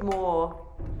seemed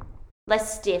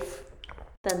less stiff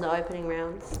than the opening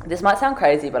rounds. This might sound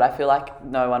crazy, but I feel like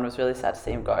no one was really sad to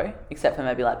see him go, except for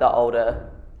maybe like the older,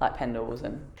 like Pendles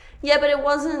and... Yeah, but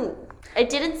it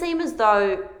didn't seem as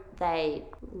though they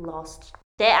lost.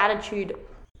 Their attitude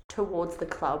towards the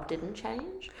club didn't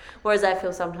change. Whereas I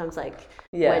feel sometimes when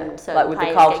like certain with the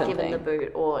players Carlton get given thing. the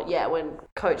boot, or when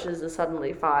coaches are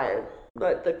suddenly fired,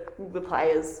 like the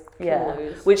players can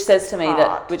lose. Which says to me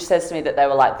heart. that they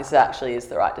were like, this actually is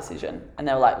the right decision, and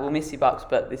they were like, we'll miss you Bucks,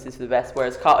 but this is for the best.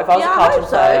 Whereas if I was a I Carlton hope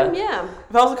player, so, yeah.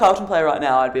 if I was a Carlton player right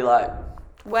now, I'd be like,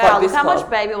 Wow, fuck look this how club. much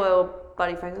baby oil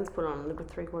Buddy Franklin's put on the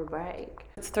 3-quarter break.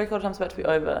 It's 3/4 time's about to be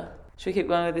over. Should we keep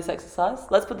going with this exercise?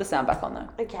 Let's put the sound back on though.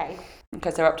 Okay.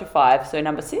 Okay, so we're up to 5. So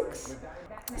number 6.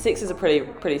 6 is a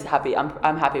pretty happy.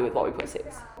 I'm happy with what we put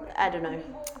 6. I don't know.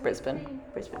 Brisbane.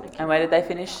 Okay. And where did they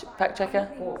finish? Fact checker.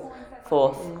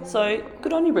 4th. So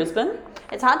good on you, Brisbane.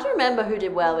 It's hard to remember who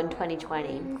did well in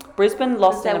 2020. Brisbane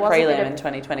lost There in a was a bit prelim of- in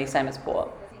 2020, same as Port.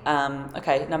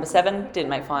 Okay, number 7 didn't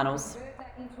make finals.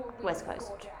 West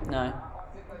Coast. No,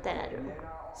 Then I don't know.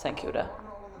 St Kilda.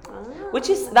 Which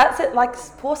is, that's it, like,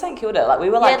 poor St Kilda. Like, we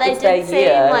were like, they it's their did seem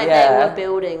year. like yeah. they were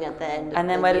building at the end. And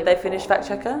then the where year did they before. finish, fact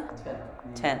checker?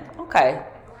 10th. Okay.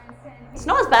 It's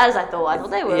not as bad as I thought. I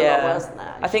thought they were a lot Yeah. worse than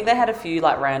that. I think they had a few,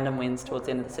 like, random wins towards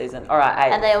the end of the season. All right,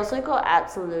 8th. And they also got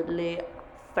absolutely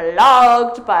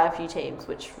flogged by a few teams,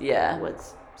 which Yeah.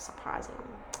 was surprising.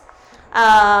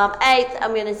 8th,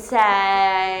 I'm gonna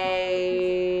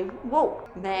say,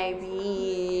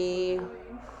 maybe.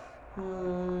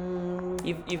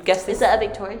 You've guessed this. Is it a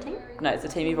Victorian team? No, it's a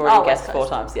team you've already West guessed 4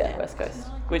 Coast. times. Yeah, West Coast.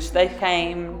 Which they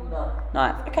came No.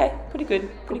 9th. Okay, pretty good.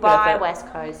 Pretty Goodbye, good effort. West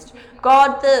Coast.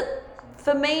 God,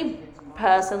 for me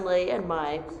personally and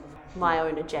my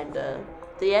own agenda,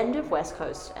 the end of West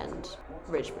Coast and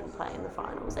Richmond playing the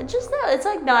finals, and just it's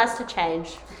like nice to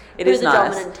change. It who is the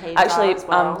nice. dominant teams Actually, are as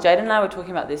well. Jaden and I were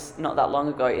talking about this not that long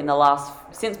ago.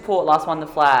 Since Port last won the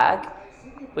flag,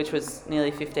 which was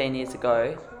nearly 15 years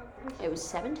ago. It was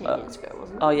 17 years ago,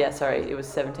 wasn't it? Oh yeah, sorry, it was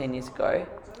 17 years ago.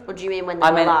 Or do you mean when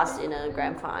they were last in a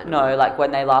grand final? No, like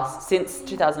when they since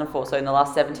 2004. So in the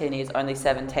last 17 years, only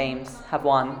 7 teams have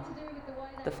won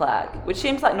the flag, which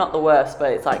seems like not the worst,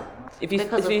 but it's like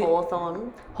Because of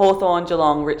Hawthorn. Hawthorn,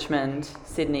 Geelong, Richmond,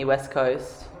 Sydney, West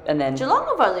Coast, and then Geelong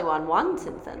have only won one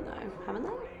since then, though, haven't they?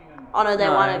 Oh no, they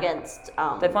No. won against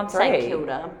They've won St 3.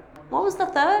 Kilda. What was the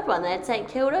third one? They had St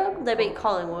Kilda. They beat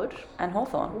Collingwood. and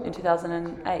Hawthorn in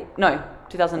 2008. No,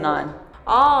 2009.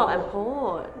 Oh, and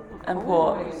Port. And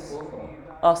Port.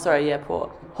 Oh, sorry, yeah,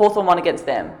 Port. Hawthorn won against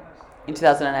them in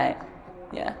 2008.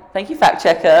 Yeah. Thank you, fact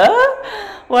checker.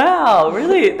 Wow,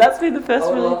 really? That's been the I first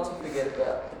would really. love to forget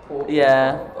about the Port.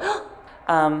 Yeah.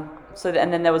 But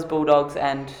And then there was Bulldogs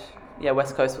and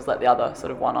West Coast was like the other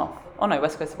sort of one-off. Oh no,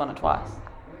 West Coast won it twice.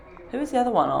 Who was the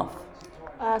other one-off?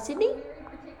 Sydney?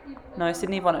 No,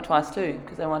 Sydney won it twice too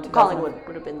because they won 2000. Collingwood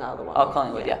would have been the other one. Oh,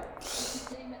 Collingwood, yeah.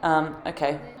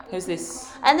 Okay, who's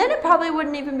this? And then it probably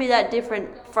wouldn't even be that different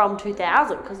from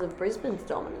 2000 because of Brisbane's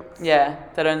dominance. Yeah,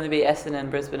 there'd only be Essendon,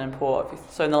 Brisbane and Port.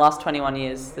 So in the last 21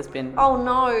 years, there's been... Oh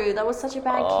no, that was such a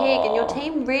bad kick, and your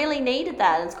team really needed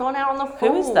that. It's gone out on the full.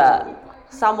 Who is that?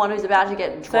 Someone who's about to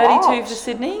get dropped. 32 for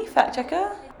Sydney, fact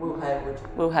checker? Will Hayward.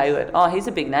 Will Hayward. Oh, he's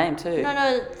a big name too.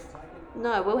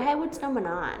 No, Will Hayward's number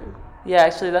 9. Yeah,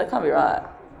 actually, that can't be right.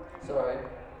 Sorry.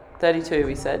 32,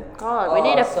 we said. God, we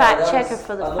need a sorry, fact that checker was-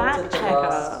 for the I looked fact at the checker.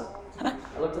 last-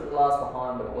 I looked at the last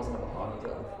behind, but it wasn't a behind the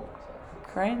other four.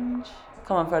 Cringe.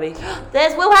 Come on, Freddie.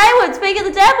 There's Will Hayward, speak of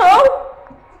the devil.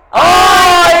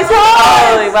 Oh, he's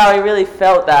oh, wow, he really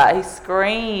felt that. He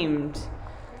screamed.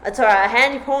 That's alright, a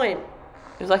handy point.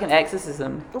 It was like an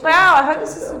exorcism. Wow, I hope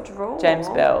this is a draw. James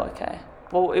Bell, okay.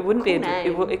 Well, it wouldn't be Cool a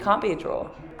name. it can't be a draw.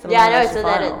 It's an Yeah, I know, elimination so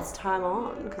then final. it's time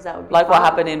on, because that would be Like what fun.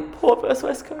 happened in Port vs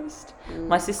West Coast.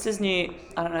 My sister's new,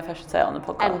 I don't know if I should say it on the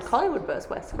podcast. And Collingwood versus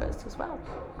West Coast as well.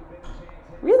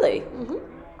 Really? Mm-hmm.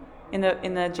 In the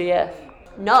GF?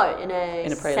 No, in a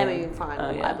prelim. semi-final,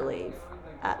 Oh, yeah. I believe,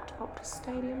 at Optus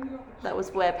Stadium. That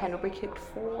was where Pendlebury kicked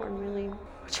 4 and really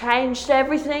changed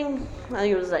everything. I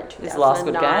think it was like 2009. His last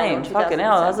good game. or Fucking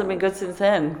hell, it 2007. hasn't been good since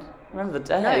then. Remember the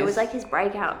days? No, it was like his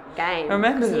breakout game.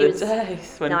 Remember 'cause he the was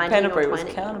days when 19 or Pendlebury was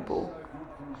 20. accountable.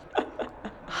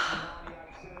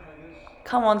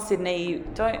 Come on, Sydney,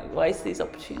 don't waste these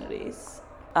opportunities.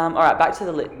 All right, back to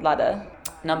the ladder.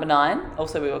 Number 9.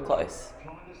 Also, we were close.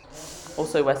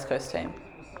 Also, West Coast team.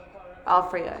 Oh,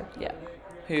 Freo. Yeah.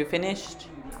 Who finished?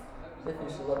 They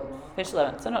finished 11th. Finished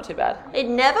 11th, so not too bad. It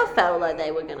never felt like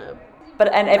they were gonna.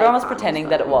 But and everyone was finals, pretending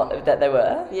though. that they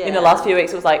were. In Yeah. the last few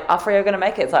weeks, it was like, are Freo going to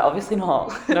make it? It's like, obviously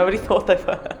not. Nobody thought they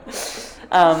were.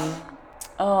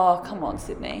 Oh, come on,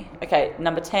 Sydney. Okay,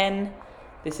 number 10.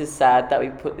 This is sad that we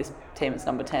put this team as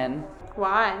number 10.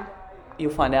 Why?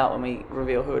 You'll find out when we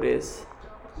reveal who it is.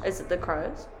 Is it the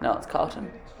Crows? No, it's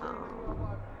Carlton, Oh.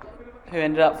 who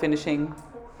ended up finishing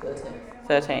 13th.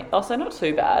 13th. Also, not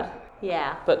too bad.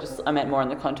 Yeah. But just, I meant more in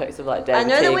the context of like I David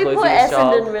know that Teague we losing put his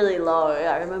job. Essendon really low.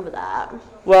 I remember that.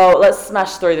 Well, let's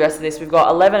smash through the rest of this. We've got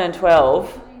 11 and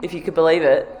 12, if you could believe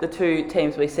it, the two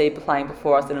teams we see playing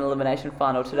before us in an elimination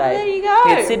final today. There you go.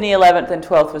 We had Sydney 11th and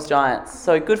 12th was Giants.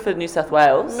 So good for New South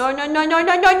Wales. No.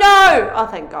 Oh,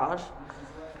 thank God.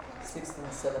 6th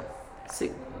and 7th.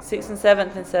 6th and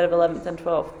 7th instead of 11th and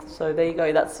 12th. So there you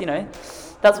go. That's,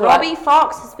 that's what Robbie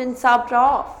Fox has been subbed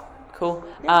off. Cool.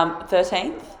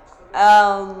 13th?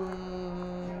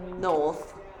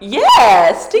 North.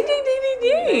 Yes! Ding, ding, ding, ding,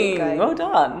 ding. There you go. Well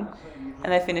done.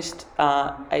 And they finished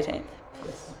 18th.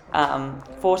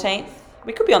 14th.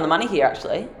 We could be on the money here,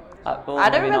 actually. Well, I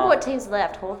don't maybe remember not. what teams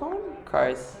left. Hawthorn?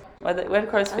 Crows. Where did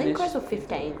Crows I finish? think Crows were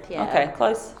 15th, yeah. Okay,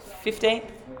 close. 15th.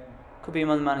 Could be on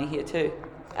the money here too.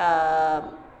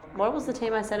 What was the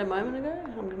team I said a moment ago?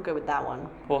 I'm going to go with that one.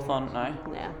 Hawthorn, no.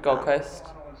 Yeah. Gold Coast.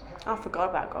 I forgot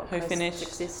about Gold Who Coast's finished?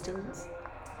 existence.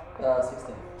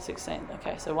 16. 16th.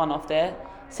 Okay, so one off there.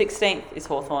 16th is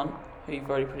Hawthorn, who you've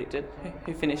already predicted.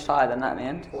 Who finished higher than that in the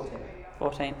end? 14.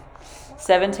 14th.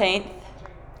 17th,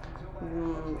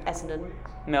 Essendon.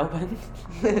 Melbourne.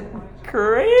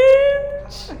 Cringe.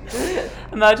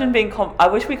 Imagine being. I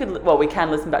wish we could. Well, we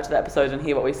can listen back to the episode and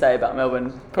hear what we say about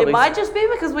Melbourne. Probably. It might just be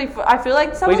because I feel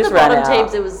like some We of the just ran bottom out.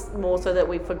 teams, it was more so that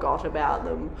we forgot about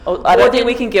them. Oh, I don't think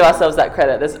we can give ourselves that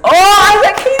credit. There's.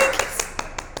 Isaac Heaney.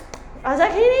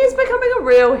 Isaac Heaney is becoming a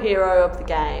real hero of the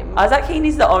game. Isaac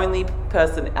Heaney's the only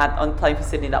person on playing for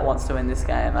Sydney that wants to win this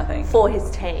game, I think. For his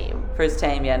team. For his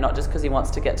team, yeah, not just because he wants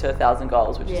to get to 1,000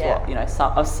 goals, which Yeah. is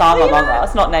what, some Well, among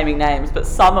us, not naming names, but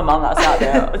some among us out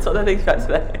there. That's what I think about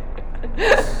today.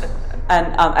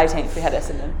 And 18th, we had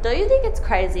Essendon. Don't you think it's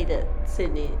crazy that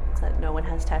Sydney, it's like no one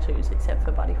has tattoos except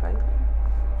for Buddy Franklin?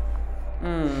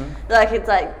 Like, it's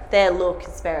like their look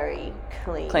is very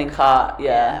clean. Clean cut,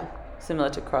 yeah. Similar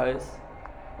to Crows.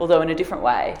 Although in a different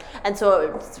way. And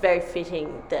so it's very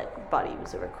fitting that Buddy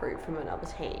was a recruit from another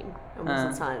team and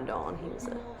wasn't signed on. He was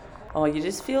a... Oh, you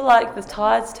just feel like the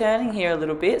tide's turning here a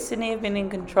little bit. Sydney have been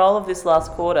in control of this last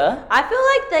quarter. I feel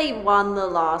like they won the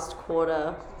last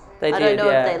quarter. They I did, don't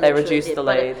know yeah. if They literally reduced did, the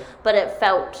lead. But it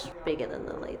felt bigger than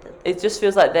the lead. It just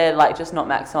feels like they're like just not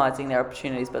maximising their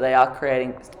opportunities, but they are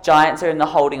creating. Giants are in the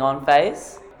holding on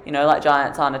phase. You know, like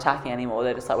Giants aren't attacking anymore.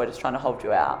 They're just like, we're just trying to hold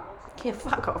you out. Yeah,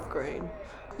 fuck off, Green.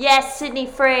 Yes, Sydney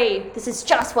free. This is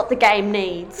just what the game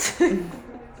needs.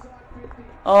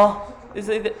 Oh, is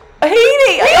it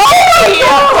Heaney?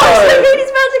 Oh,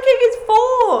 Heaney's about to kick his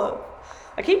four.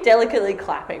 I keep delicately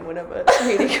clapping whenever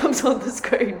Heaney comes on the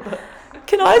screen. But...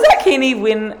 Can Isaac Heaney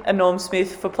win a Norm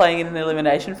Smith for playing in an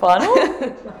elimination final?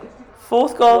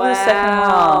 4th goal of the second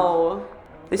half.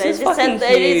 This is fucking huge.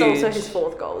 It is also his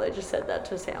 4th goal. They just said that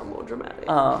to sound more dramatic.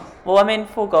 Oh, well, I mean,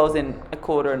 4 goals in a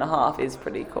quarter and a half is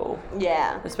pretty cool.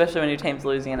 Yeah. Especially when your team's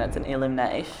losing and it's an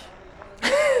elimination.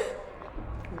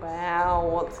 Wow,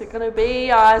 what's it going to be,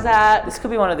 Isaac? This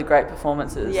could be one of the great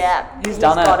performances. Yeah. He's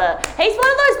done it. Got it. He's one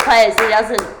of those players who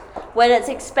doesn't, when it's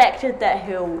expected that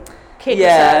he'll kick a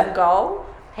certain goal,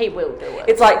 he will do it.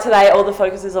 It's like today, all the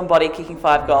focus is on Body kicking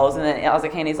 5 goals, and then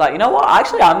Isaac Heaney's like, you know what?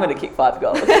 Actually, I'm going to kick 5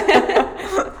 goals.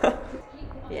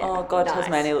 Yeah, oh God, nice.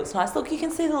 Tasmania looks nice. Look, you can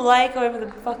see the lake over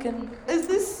the fucking.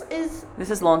 This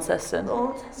is Launceston,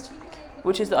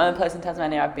 which is the only place in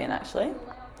Tasmania I've been actually.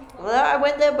 Well, I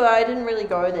went there, but I didn't really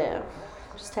go there.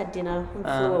 Just had dinner and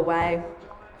flew away.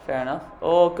 Fair enough.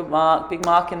 Oh, good mark, big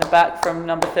mark in the back from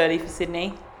number 30 for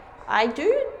Sydney. I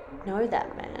do know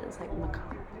that man. It's like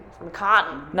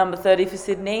McCartan. Number 30 for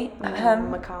Sydney.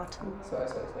 McCartan. Sorry.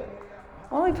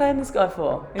 What are we paying this guy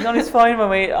for? He's on his phone when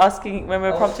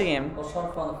we're prompting him. I was trying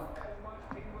to find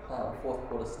the 4th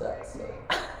quarter stats. So.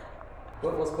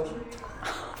 What was the question?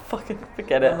 Fucking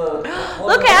forget it. Look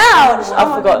out!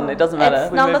 I've forgotten. It doesn't matter.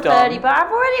 It's We number moved 30, on. but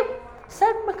I've already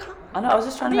said McCartan. I know. I was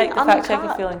just trying to Being make the fact checker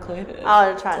undercut. feel included. Oh,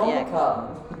 I'm trying Tom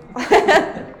to,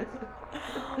 McCartan.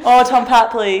 Oh, Tom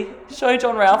Papley, show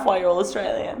John Ralph why you're all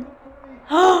Australian.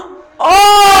 Oh,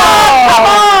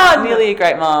 come on! Nearly a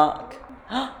great mark.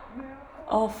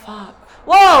 Oh, fuck.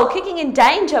 Whoa, kicking in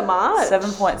danger, Mark.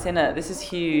 7 points in it. This is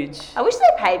huge. I wish they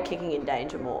paid kicking in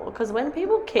danger more, because when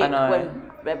people kick I know.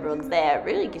 when everyone's there, it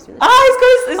really gives me the...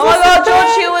 Oh, he's got his... Oh my God,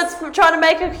 George Hewitt's trying to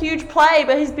make a huge play,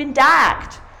 but he's been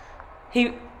dacked.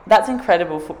 That's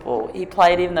incredible football. He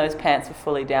played even though his pants were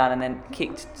fully down and then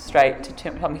kicked straight to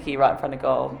Tom Hickey right in front of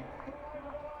goal.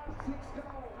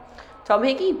 Tom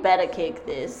Hickey better kick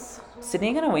this.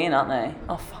 Sydney are going to win, aren't they?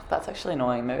 Oh, fuck, that's actually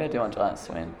annoying. Maybe I do want Giants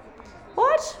to win.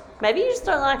 What? Maybe you just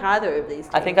don't like either of these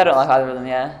teams. I think I don't like either of them,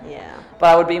 yeah. Yeah. But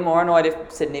I would be more annoyed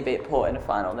if Sydney beat Port in a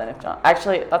final than if Giants...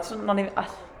 Actually, that's not even...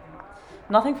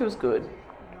 nothing feels good.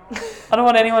 I don't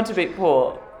want anyone to beat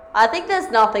Port. I think there's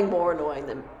nothing more annoying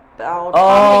than... Tom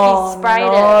Oh, Hickey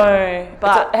sprayed no. it.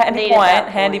 But It's a handy needed point. that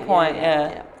Handy point,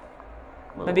 yeah.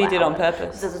 Well, Maybe he did on wow.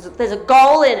 purpose. There's a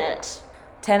goal in it.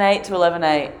 10-8 to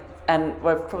 11-8. And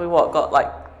we've probably, got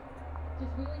like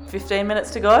 15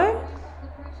 minutes to go?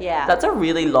 Yeah. That's a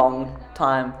really long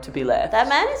time to be left. That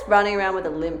man is running around with a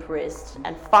limp wrist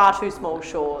and far too small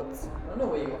shorts. I don't know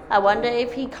where you I wonder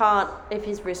if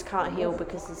his wrist can't heal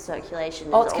because his circulation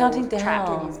is it's counting all trapped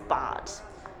down. in his butt.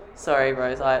 Sorry,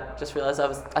 Rose. I just realised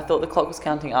I thought the clock was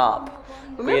counting up.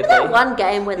 Remember weirdly. that one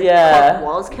game where the Yeah. clock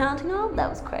was counting up? That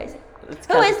was crazy. It's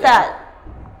Who counting is down.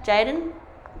 that? Jaden?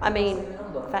 I mean,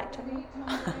 fact checking.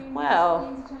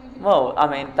 Wow. Well, I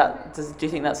mean, do you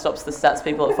think that stops the stats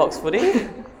people at Fox Footy?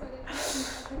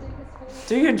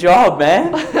 Do your job,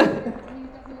 man.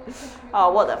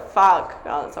 Oh, what the fuck?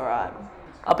 Oh, that's alright.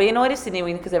 I'll be annoyed if Sydney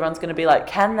win because everyone's going to be like,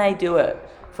 can they do it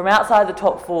from outside the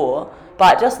top 4?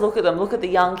 But just look at them. Look at the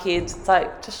young kids. It's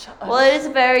like, just shut up. Well, it is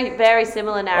a very, very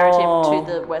similar narrative to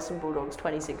the Western Bulldogs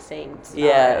 2016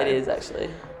 scenario. Yeah, it is actually.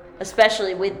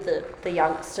 Especially with the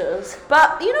youngsters.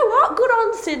 But you know what? Good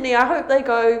on Sydney. I hope they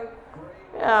go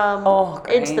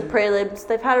into the prelims.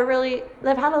 They've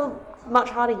had a much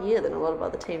harder year than a lot of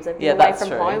other teams. They've been away from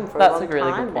home for a long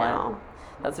time now.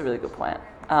 That's a really good point.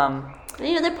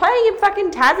 You know, they're playing in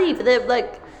fucking Tassie for their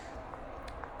like.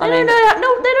 They don't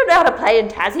know how to play in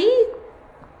Tassie.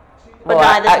 But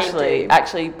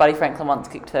actually, Buddy Franklin once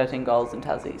kicked 13 goals in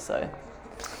Tassie, so.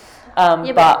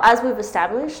 But as we've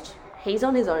established, he's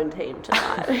on his own team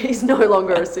tonight. He's no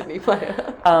longer a Sydney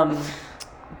player. What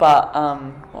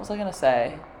was I going to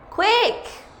say? Quick!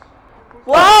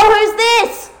 Whoa, who's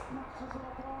this?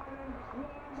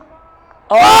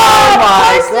 Oh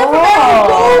my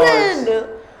God!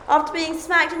 Gordon! After being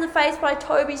smacked in the face by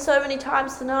Toby so many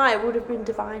times tonight, it would have been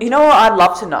divine. You know what I'd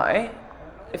love to know?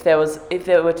 If there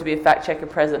were to be a fact checker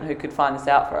present who could find this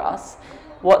out for us,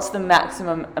 what's the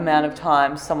maximum amount of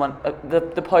time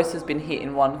the post has been hit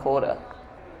in one quarter?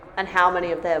 And how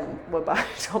many of them were by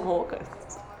Tom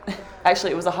Hawkins?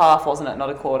 Actually, it was a half, wasn't it? Not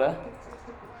a quarter.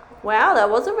 Wow, that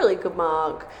was a really good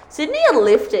mark. Sydney are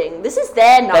lifting. This is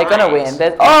their night. They're going to win.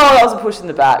 That was a push in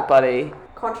the back, buddy.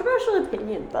 Controversial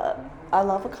opinion, but I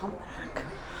love a comeback.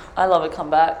 I love a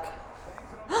comeback.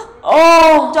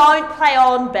 Oh! Don't play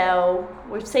on, Bell.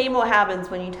 We've seen what happens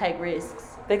when you take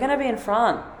risks. They're going to be in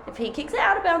front. If he kicks it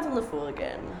out of bounds on the full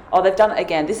again. Oh, they've done it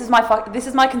again. This is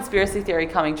my conspiracy theory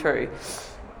coming true.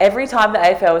 Every time the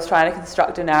AFL is trying to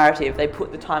construct a narrative, they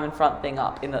put the time in front thing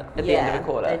up at the end of a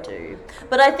quarter. They do.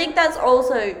 But I think that's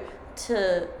also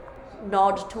to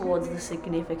nod towards the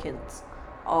significance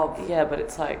of but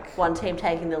it's like one team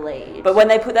taking the lead. But when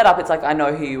they put that up, it's like, I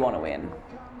know who you want to win.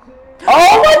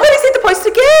 Oh my God, he's hit the post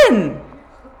again!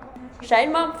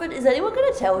 Shane Mumford, is anyone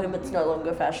going to tell him it's no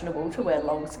longer fashionable to wear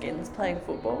long skins playing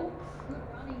football?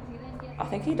 I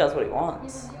think he does what he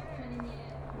wants.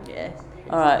 Yeah.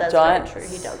 All right, that's Giants. Very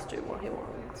true. He does do what he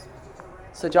wants.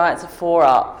 So Giants are 4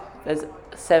 up. There's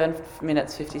 7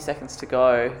 minutes 50 seconds to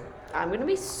go. I'm going to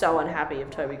be so unhappy if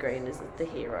Toby Green is the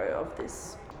hero of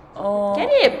this. Oh.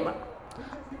 Get him!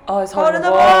 Oh, he's holding the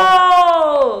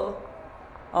ball!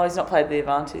 Oh, he's not played the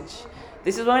advantage.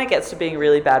 This is when it gets to being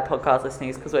really bad podcast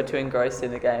listeners because we're too engrossed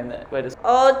in the game that we're just...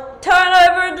 Oh,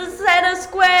 turnover into centre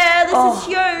square! This is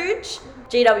huge!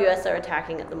 GWS are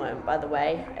attacking at the moment, by the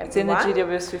way. Everyone. It's in the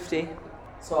GWS 50.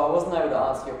 So I wasn't able to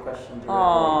answer your question directly.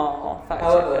 Oh, fact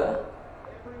checker.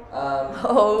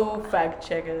 Fact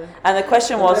checker. And the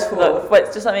question was for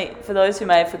those who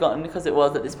may have forgotten, because it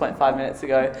was at this point 5 minutes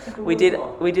ago, we did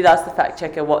ask the fact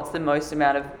checker what's the most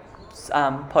amount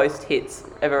of post hits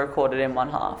ever recorded in one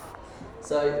half.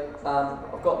 So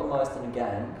I've got the most in a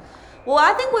game. Well,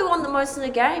 I think we won the most in a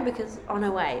game because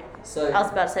So I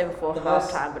was about to say before half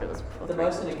time, but it was before. The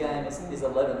most in a game is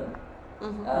 11.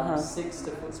 6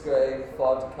 to Footscray, 5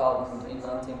 to Carlton in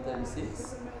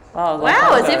 1936.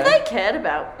 Wow, as if they cared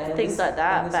about things like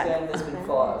that. In this game, there's been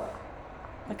 5.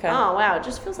 Okay. Oh wow, it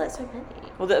just feels like so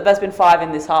many. Well, there's been 5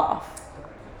 in this half.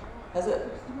 Has it?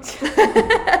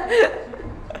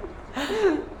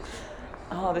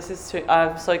 Oh, this is too...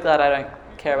 I'm so glad I don't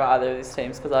care about either of these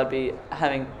teams because I'd be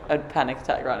having a panic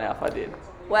attack right now if I did.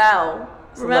 Wow.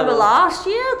 It's Remember last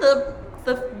year, the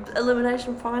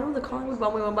elimination final, the Collingwood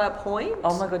one, we won by a point?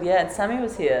 Oh my God, yeah, and Sammy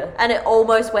was here. And it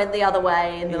almost went the other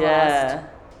way in the last...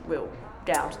 We'll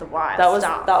down to the wire that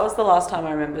was the last time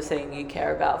I remember seeing you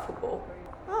care about football.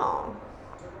 Oh.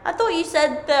 I thought you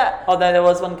said that... Oh, no, there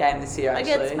was one game this year,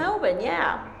 actually. Against Melbourne,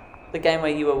 yeah. The game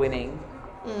where you were winning.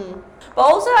 But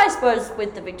also, I suppose,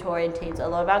 with the Victorian teams, a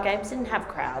lot of our games didn't have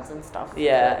crowds and stuff.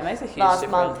 Yeah, it makes a huge last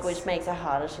difference. month, which makes it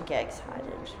harder to get excited.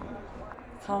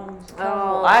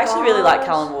 I actually really like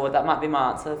Callum Ward. That might be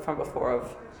my answer from before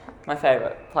of my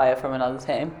favourite player from another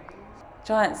team.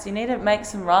 Giants, you need to make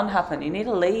some run happen. You need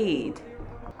a lead.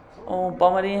 Oh,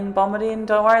 bomb it in.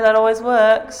 Don't worry, that always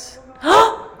works.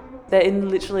 They're in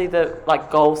literally the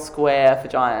goal square for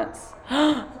Giants.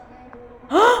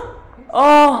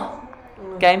 Oh!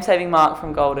 Game-saving mark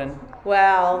from Golden.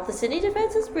 Wow, the Sydney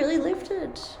defence has really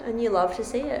lifted, and you love to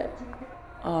see it.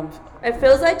 It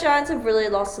feels like Giants have really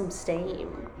lost some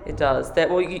steam. It does.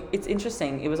 It's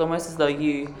interesting. It was almost as though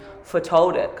you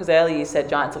foretold it, because earlier you said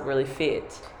Giants look really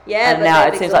fit. Yeah, and now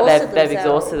it seems like they've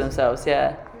exhausted themselves,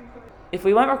 yeah. If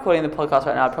we weren't recording the podcast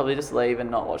right now, I'd probably just leave and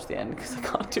not watch the end, because I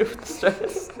can't deal with the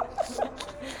stress.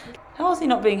 How was he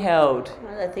not being held?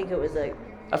 I think it was a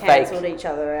a fake. cancelled each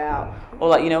other out. Or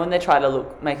like, when they try to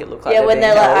make it look like Yeah, when being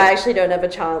they're like, held. I actually don't have a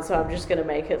chance, so I'm just going to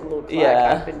make it look like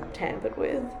I've been tampered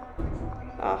with.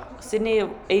 Oh. Sydney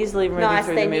easily moving Nice,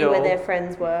 through they the knew middle. where their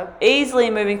friends were.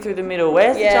 Easily moving through the middle.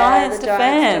 Where's the Giants' the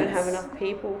defense? Giants don't have enough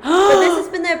people. But this has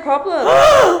been their problem.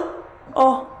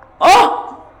 Oh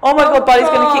my God, Buddy's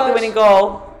going to kick the gosh. winning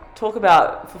goal. Talk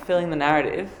about fulfilling the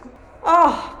narrative.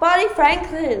 Oh, Buddy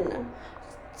Franklin.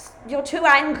 You're too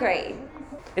angry.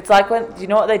 It's like when, do you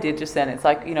know what they did just then? It's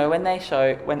like,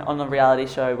 when on a reality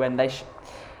show, when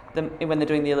when they're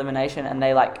doing the elimination and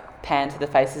they like pan to the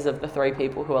faces of the 3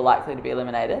 people who are likely to be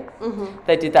eliminated. Mm-hmm.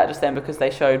 They did that just then because they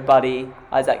showed Buddy,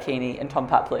 Isaac Keeney and Tom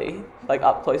Papley like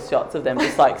up close shots of them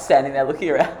just like standing there looking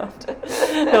around.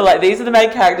 They were like, these are the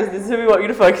main characters, this is who we want you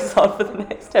to focus on for the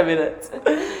next 10 minutes.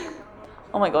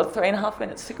 Oh my God, 3.5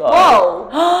 minutes to go.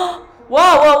 Whoa!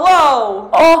 Whoa!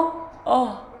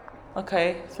 Oh,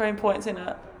 okay, 3 points in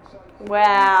it.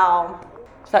 Wow.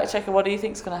 Fact checker, what do you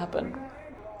think's going to happen?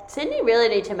 Sydney really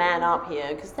need to man up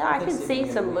here because I think can Sydney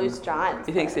see some will win. loose Giants.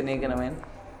 You think there. Sydney are going to win?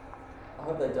 I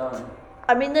hope they don't.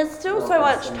 I mean, there's still No so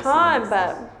much offense, time,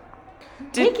 Sydney.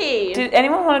 but Hickey. Did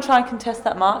anyone want to try and contest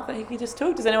that mark that Hickey just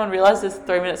took? Does anyone realise there's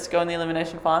 3 minutes to go in the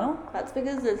elimination final? That's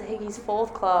because it's Hickey's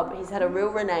 4th club. He's had a real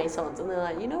renaissance, and they're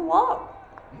like, you know what?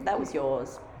 That was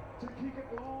yours.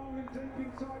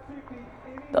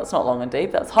 That's not long and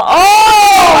deep, that's hot.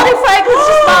 Oh! Buddy Franklin's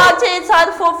just marked it inside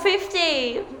the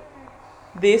 450.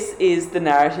 This is the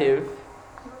narrative.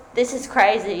 This is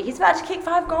crazy. He's about to kick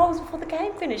 5 goals before the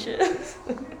game finishes.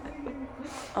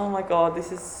 Oh my God,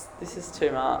 this is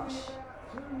too much.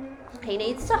 He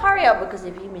needs to hurry up because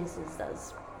if he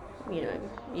misses,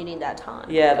 you need that time.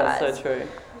 Yeah, guys. that's so true.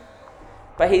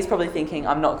 But he's probably thinking,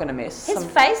 I'm not going to miss. His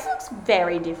face looks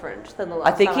very different than the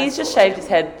last I think time he's saw just him. shaved his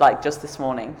head like just this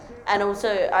morning. And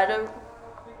also, I don't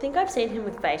think I've seen him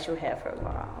with facial hair for a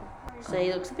while. So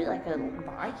he looks a bit like a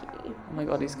bikie. Oh my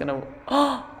God, he's going to...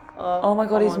 Oh my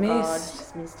God, he's missed.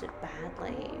 He's missed it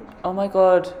badly. Oh my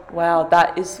God, wow,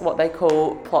 that is what they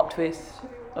call plot twist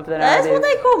of the That's narrative. what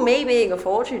they call me being a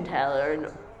fortune teller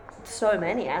in so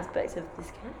many aspects of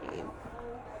this game.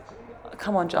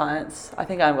 Come on, Giants. I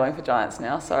think I'm going for Giants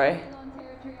now, sorry.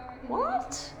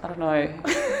 What? I don't know.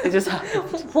 It just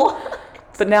happened. What?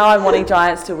 But now I'm wanting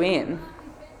Giants to win.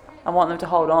 I want them to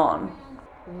hold on.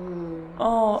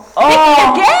 Oh.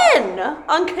 Again!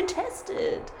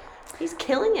 Uncontested. He's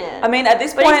killing it. I mean, at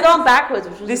this but point, he's gone backwards,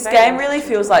 which was this very game really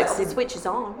interesting. feels like The Syd- switch is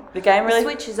on. the game The really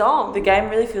switch is on. the game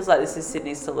really feels like this is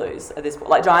Sydney's to lose at this point.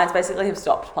 Like Giants basically have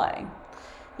stopped playing.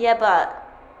 Yeah, but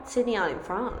Sydney aren't in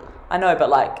front. I know, but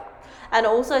like, And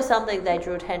also something they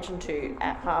drew attention to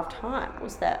at half time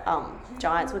was that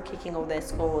Giants were kicking all their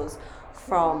scores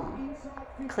from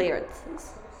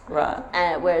clearances. right.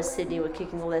 And whereas Sydney were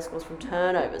kicking all their scores from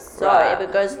turnovers. So Right. if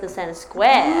it goes to the centre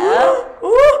square,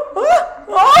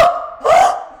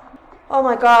 oh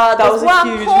my God, That there's was a 1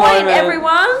 huge point, moment.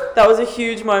 everyone. That was a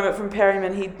huge moment from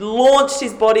Perryman. He launched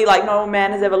his body like no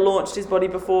man has ever launched his body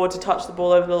before to touch the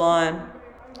ball over the line.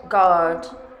 God.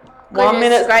 1 Goodness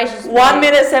minute, gracious 1 me.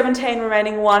 minute 17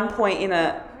 remaining, 1 point in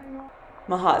it.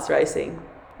 My heart's racing.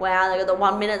 Wow, they got the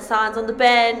 1 minute signs on the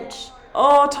bench.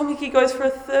 Oh, Tom Hickey goes for a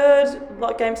third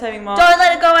like game-saving mark. Don't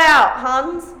let it go out,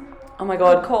 Hans. Oh my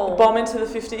God! Good call. Bomb into the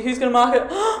 50. Who's gonna mark it?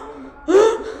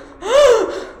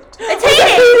 It's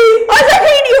Heaney! Isaac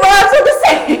Heaney arrives on the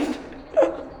scene!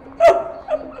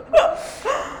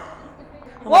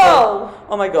 Whoa!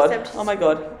 Oh my God! Except- Oh my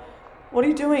God! What are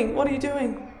you doing? What are you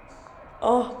doing?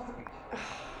 Oh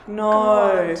no!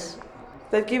 God.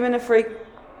 They've given a free.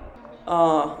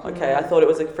 Oh, okay. I thought it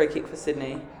was a free kick for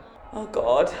Sydney. Oh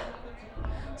God!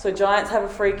 So Giants have a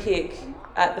free kick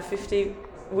at the 50,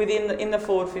 in the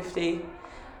forward 50.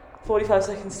 45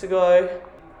 seconds to go.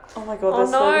 Oh my God! Oh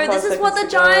there's no, 35 this is what the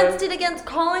seconds to go. Giants did against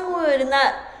Collingwood in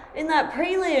that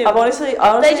prelim. I honestly,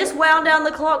 They just wound down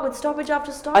the clock with stoppage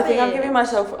after stoppage. I think I'm giving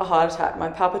myself a heart attack. My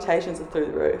palpitations are through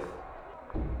the roof.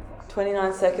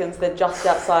 29 seconds. They're just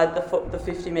outside the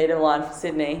 50-metre line for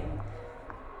Sydney.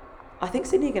 I think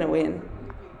Sydney are going to win.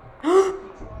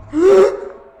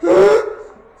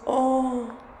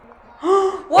 Oh.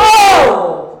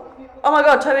 Whoa! Oh my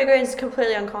God, Toby Green's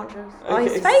completely unconscious. Oh,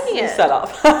 he's faking it. He's set up.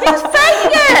 He's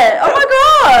faking it! Oh my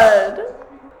God!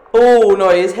 Oh no,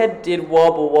 his head did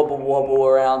wobble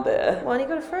around there. Well, and he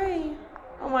got a free.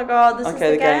 Oh my God, this is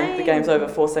Okay, the the game's over.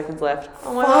 4 seconds left.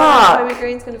 Oh my God, Fuck. Toby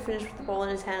Green's going to finish with the ball in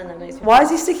his hand and that makes me Why is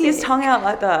he sticking his tongue out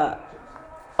like that?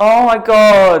 Oh my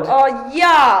God. Oh,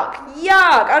 yuck!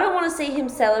 Yuck! I don't want to see him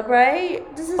celebrate.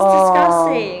 This is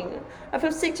disgusting. I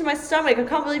feel sick to my stomach. I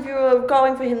can't believe you were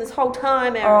going for him this whole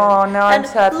time, Erin. Oh, no, I'm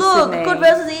sad for look, Sydney. good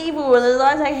versus evil, and there's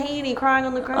Isaac Heaney crying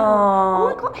on the ground.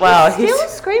 Oh, my God, wow, he's still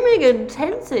he's- screaming and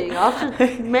tensing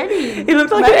after many. He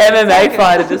looked like an MMA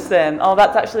fighter just then. Oh,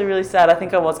 that's actually really sad. I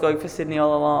think I was going for Sydney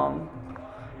all along.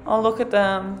 Oh, look at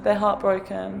them. They're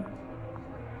heartbroken.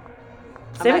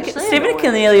 Stephen annoyed.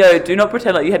 Cornelio, do not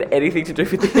pretend like you had anything to do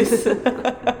with this.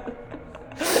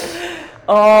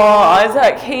 Oh,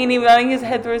 Isaac Heaney running his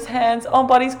head through his hands. Oh,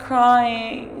 but he's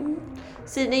crying.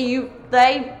 Sydney,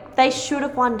 they should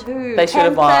have won too. They should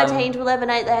have won. 13 to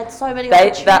 11-8. They had so many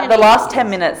opportunities. The last 10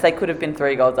 minutes, they could have been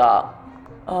 3 goals up.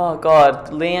 Oh, God.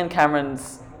 Leanne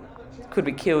Cameron's could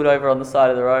be killed over on the side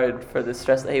of the road for the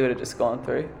stress that he would have just gone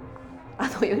through. I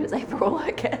thought you were going to say for all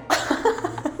I care.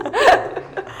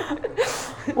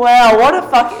 Wow, what a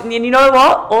fuck. And you know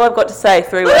what? All I've got to say,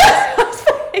 3 words.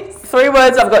 3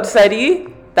 words I've got to say to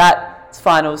you. That's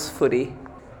finals footy.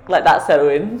 Let that settle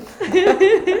in.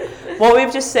 What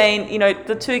we've just seen, you know,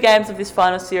 the 2 games of this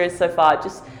final series so far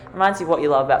just reminds you what you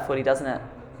love about footy, doesn't it?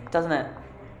 Doesn't it?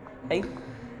 Hey?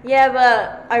 Yeah,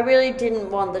 but I really didn't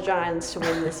want the Giants to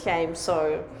win this game,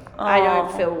 so I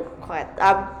don't feel quite...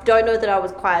 I don't know that I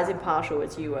was quite as impartial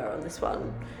as you were on this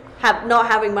one. Not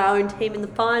having my own team in the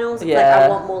finals, like I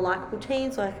want more likeable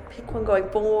teams, so I can pick one going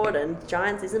forward, and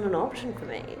Giants isn't an option for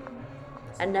me.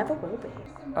 And never will be.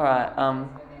 Alright,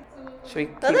 should we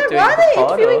keep doing Why are the they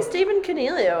pod, interviewing or- Stephen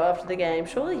Cornelio after the game?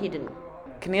 Surely he didn't.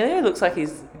 Cornelio looks like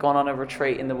he's gone on a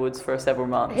retreat in the woods for several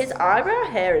months. His eyebrow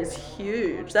hair is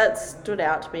huge. That stood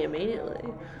out to me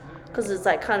immediately. Because it's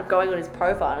like kind of going on his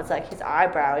profile, and it's like his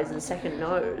eyebrow is a second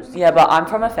nose. Yeah, but I'm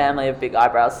from a family of big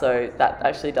eyebrows, so that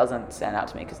actually doesn't stand out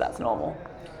to me because that's normal.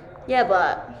 Yeah,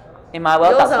 but In my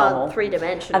world, yours that's aren't normal.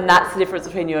 3-dimensional. And that's the difference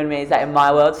between you and me, is that in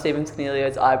my world, Stephen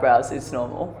Cornelio's eyebrows is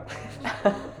normal.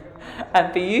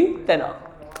 And for you, they're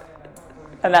not.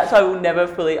 And that's why we'll never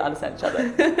fully understand each other. I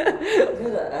hear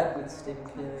that ad with Stephen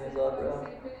Cornelio's eyebrow.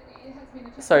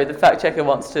 Sorry, the fact checker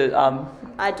wants to,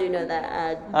 I do know that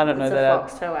ad. I don't know it's that ad.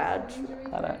 It's a Foxtel ad.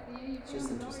 I don't. It's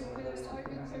just interesting when those 2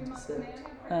 things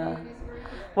intersect.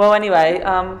 Well, anyway,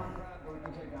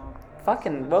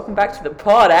 fucking welcome back to the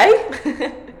pod,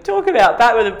 eh? Talk about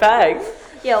back with a bang.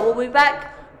 Yeah, we'll be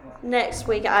back next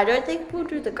week. I don't think we'll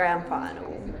do the grand final.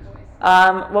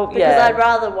 Well, Because yeah. I'd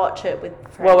rather watch it with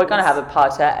friends. Well, we're gonna have a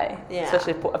party. Yeah.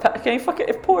 Especially can you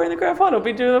if Paul in the grand final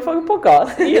be doing a fucking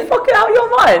podcast? Are you fucking out of your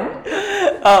mind?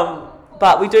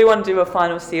 But we do want to do a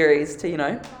final series to, you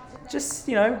know, just,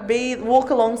 you know,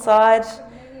 walk alongside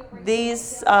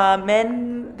these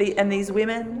men and these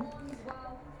women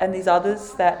and these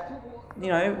others that, you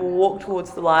know, will walk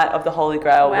towards the light of the Holy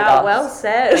Grail with us. Wow, well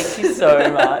said. Thank you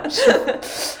so much.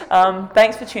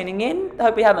 Thanks for tuning in. I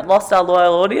hope we haven't lost our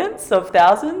loyal audience of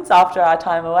thousands after our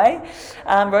time away.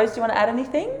 Rose, do you want to add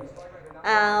anything?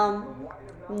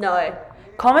 No.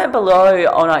 Comment below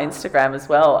on our Instagram as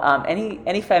well.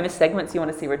 Any famous segments you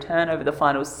want to see return over the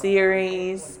final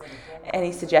series?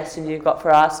 Any suggestions you've got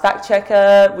for us? Fact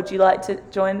checker, would you like to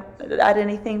add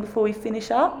anything before we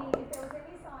finish up?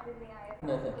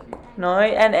 No, thank you. No,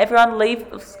 and everyone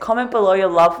comment below your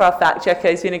love for our fact checker.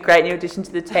 He's been a great new addition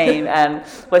to the team, and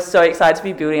we're so excited to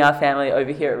be building our family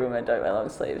over here at Rumour Don't Wear Long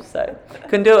Sleeves. So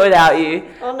couldn't do it without you.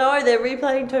 Oh no, they're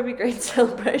replaying Toby Green's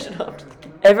celebration after the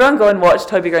game. Everyone go and watch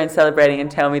Toby Green celebrating and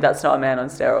tell me that's not a man on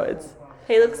steroids.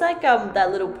 He looks like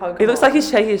that little Pokemon. He looks like he's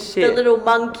shaking his shit. The little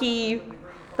monkey,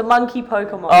 the monkey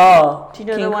Pokemon. Oh, Do you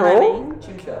know King the one Cruel? I mean?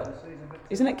 Chimchar.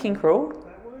 Isn't it King Cruel?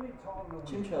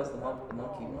 Chimchar's the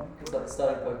monkey one. It's like the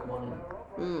starting Pokemon.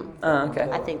 Oh, okay.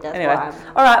 I think that's Anyway, why.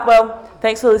 all right. Well,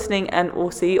 thanks for listening, and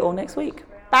we'll see you all next week.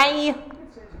 Bye.